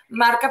en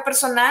marca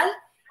personal.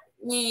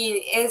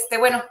 Y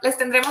bueno, les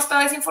tendremos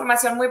toda esa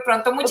información muy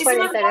pronto.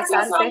 Muchísimas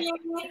gracias, Sonia.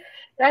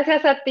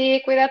 Gracias a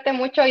ti, cuídate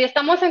mucho y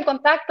estamos en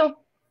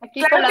contacto aquí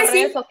claro por las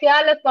redes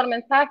sociales, por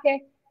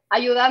mensaje,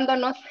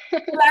 ayudándonos.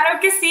 Claro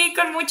que sí,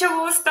 con mucho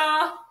gusto.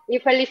 Y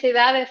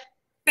felicidades.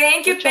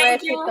 Thank you.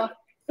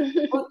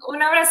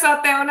 Un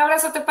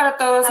abrazote para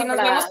todos y nos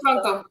vemos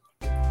pronto.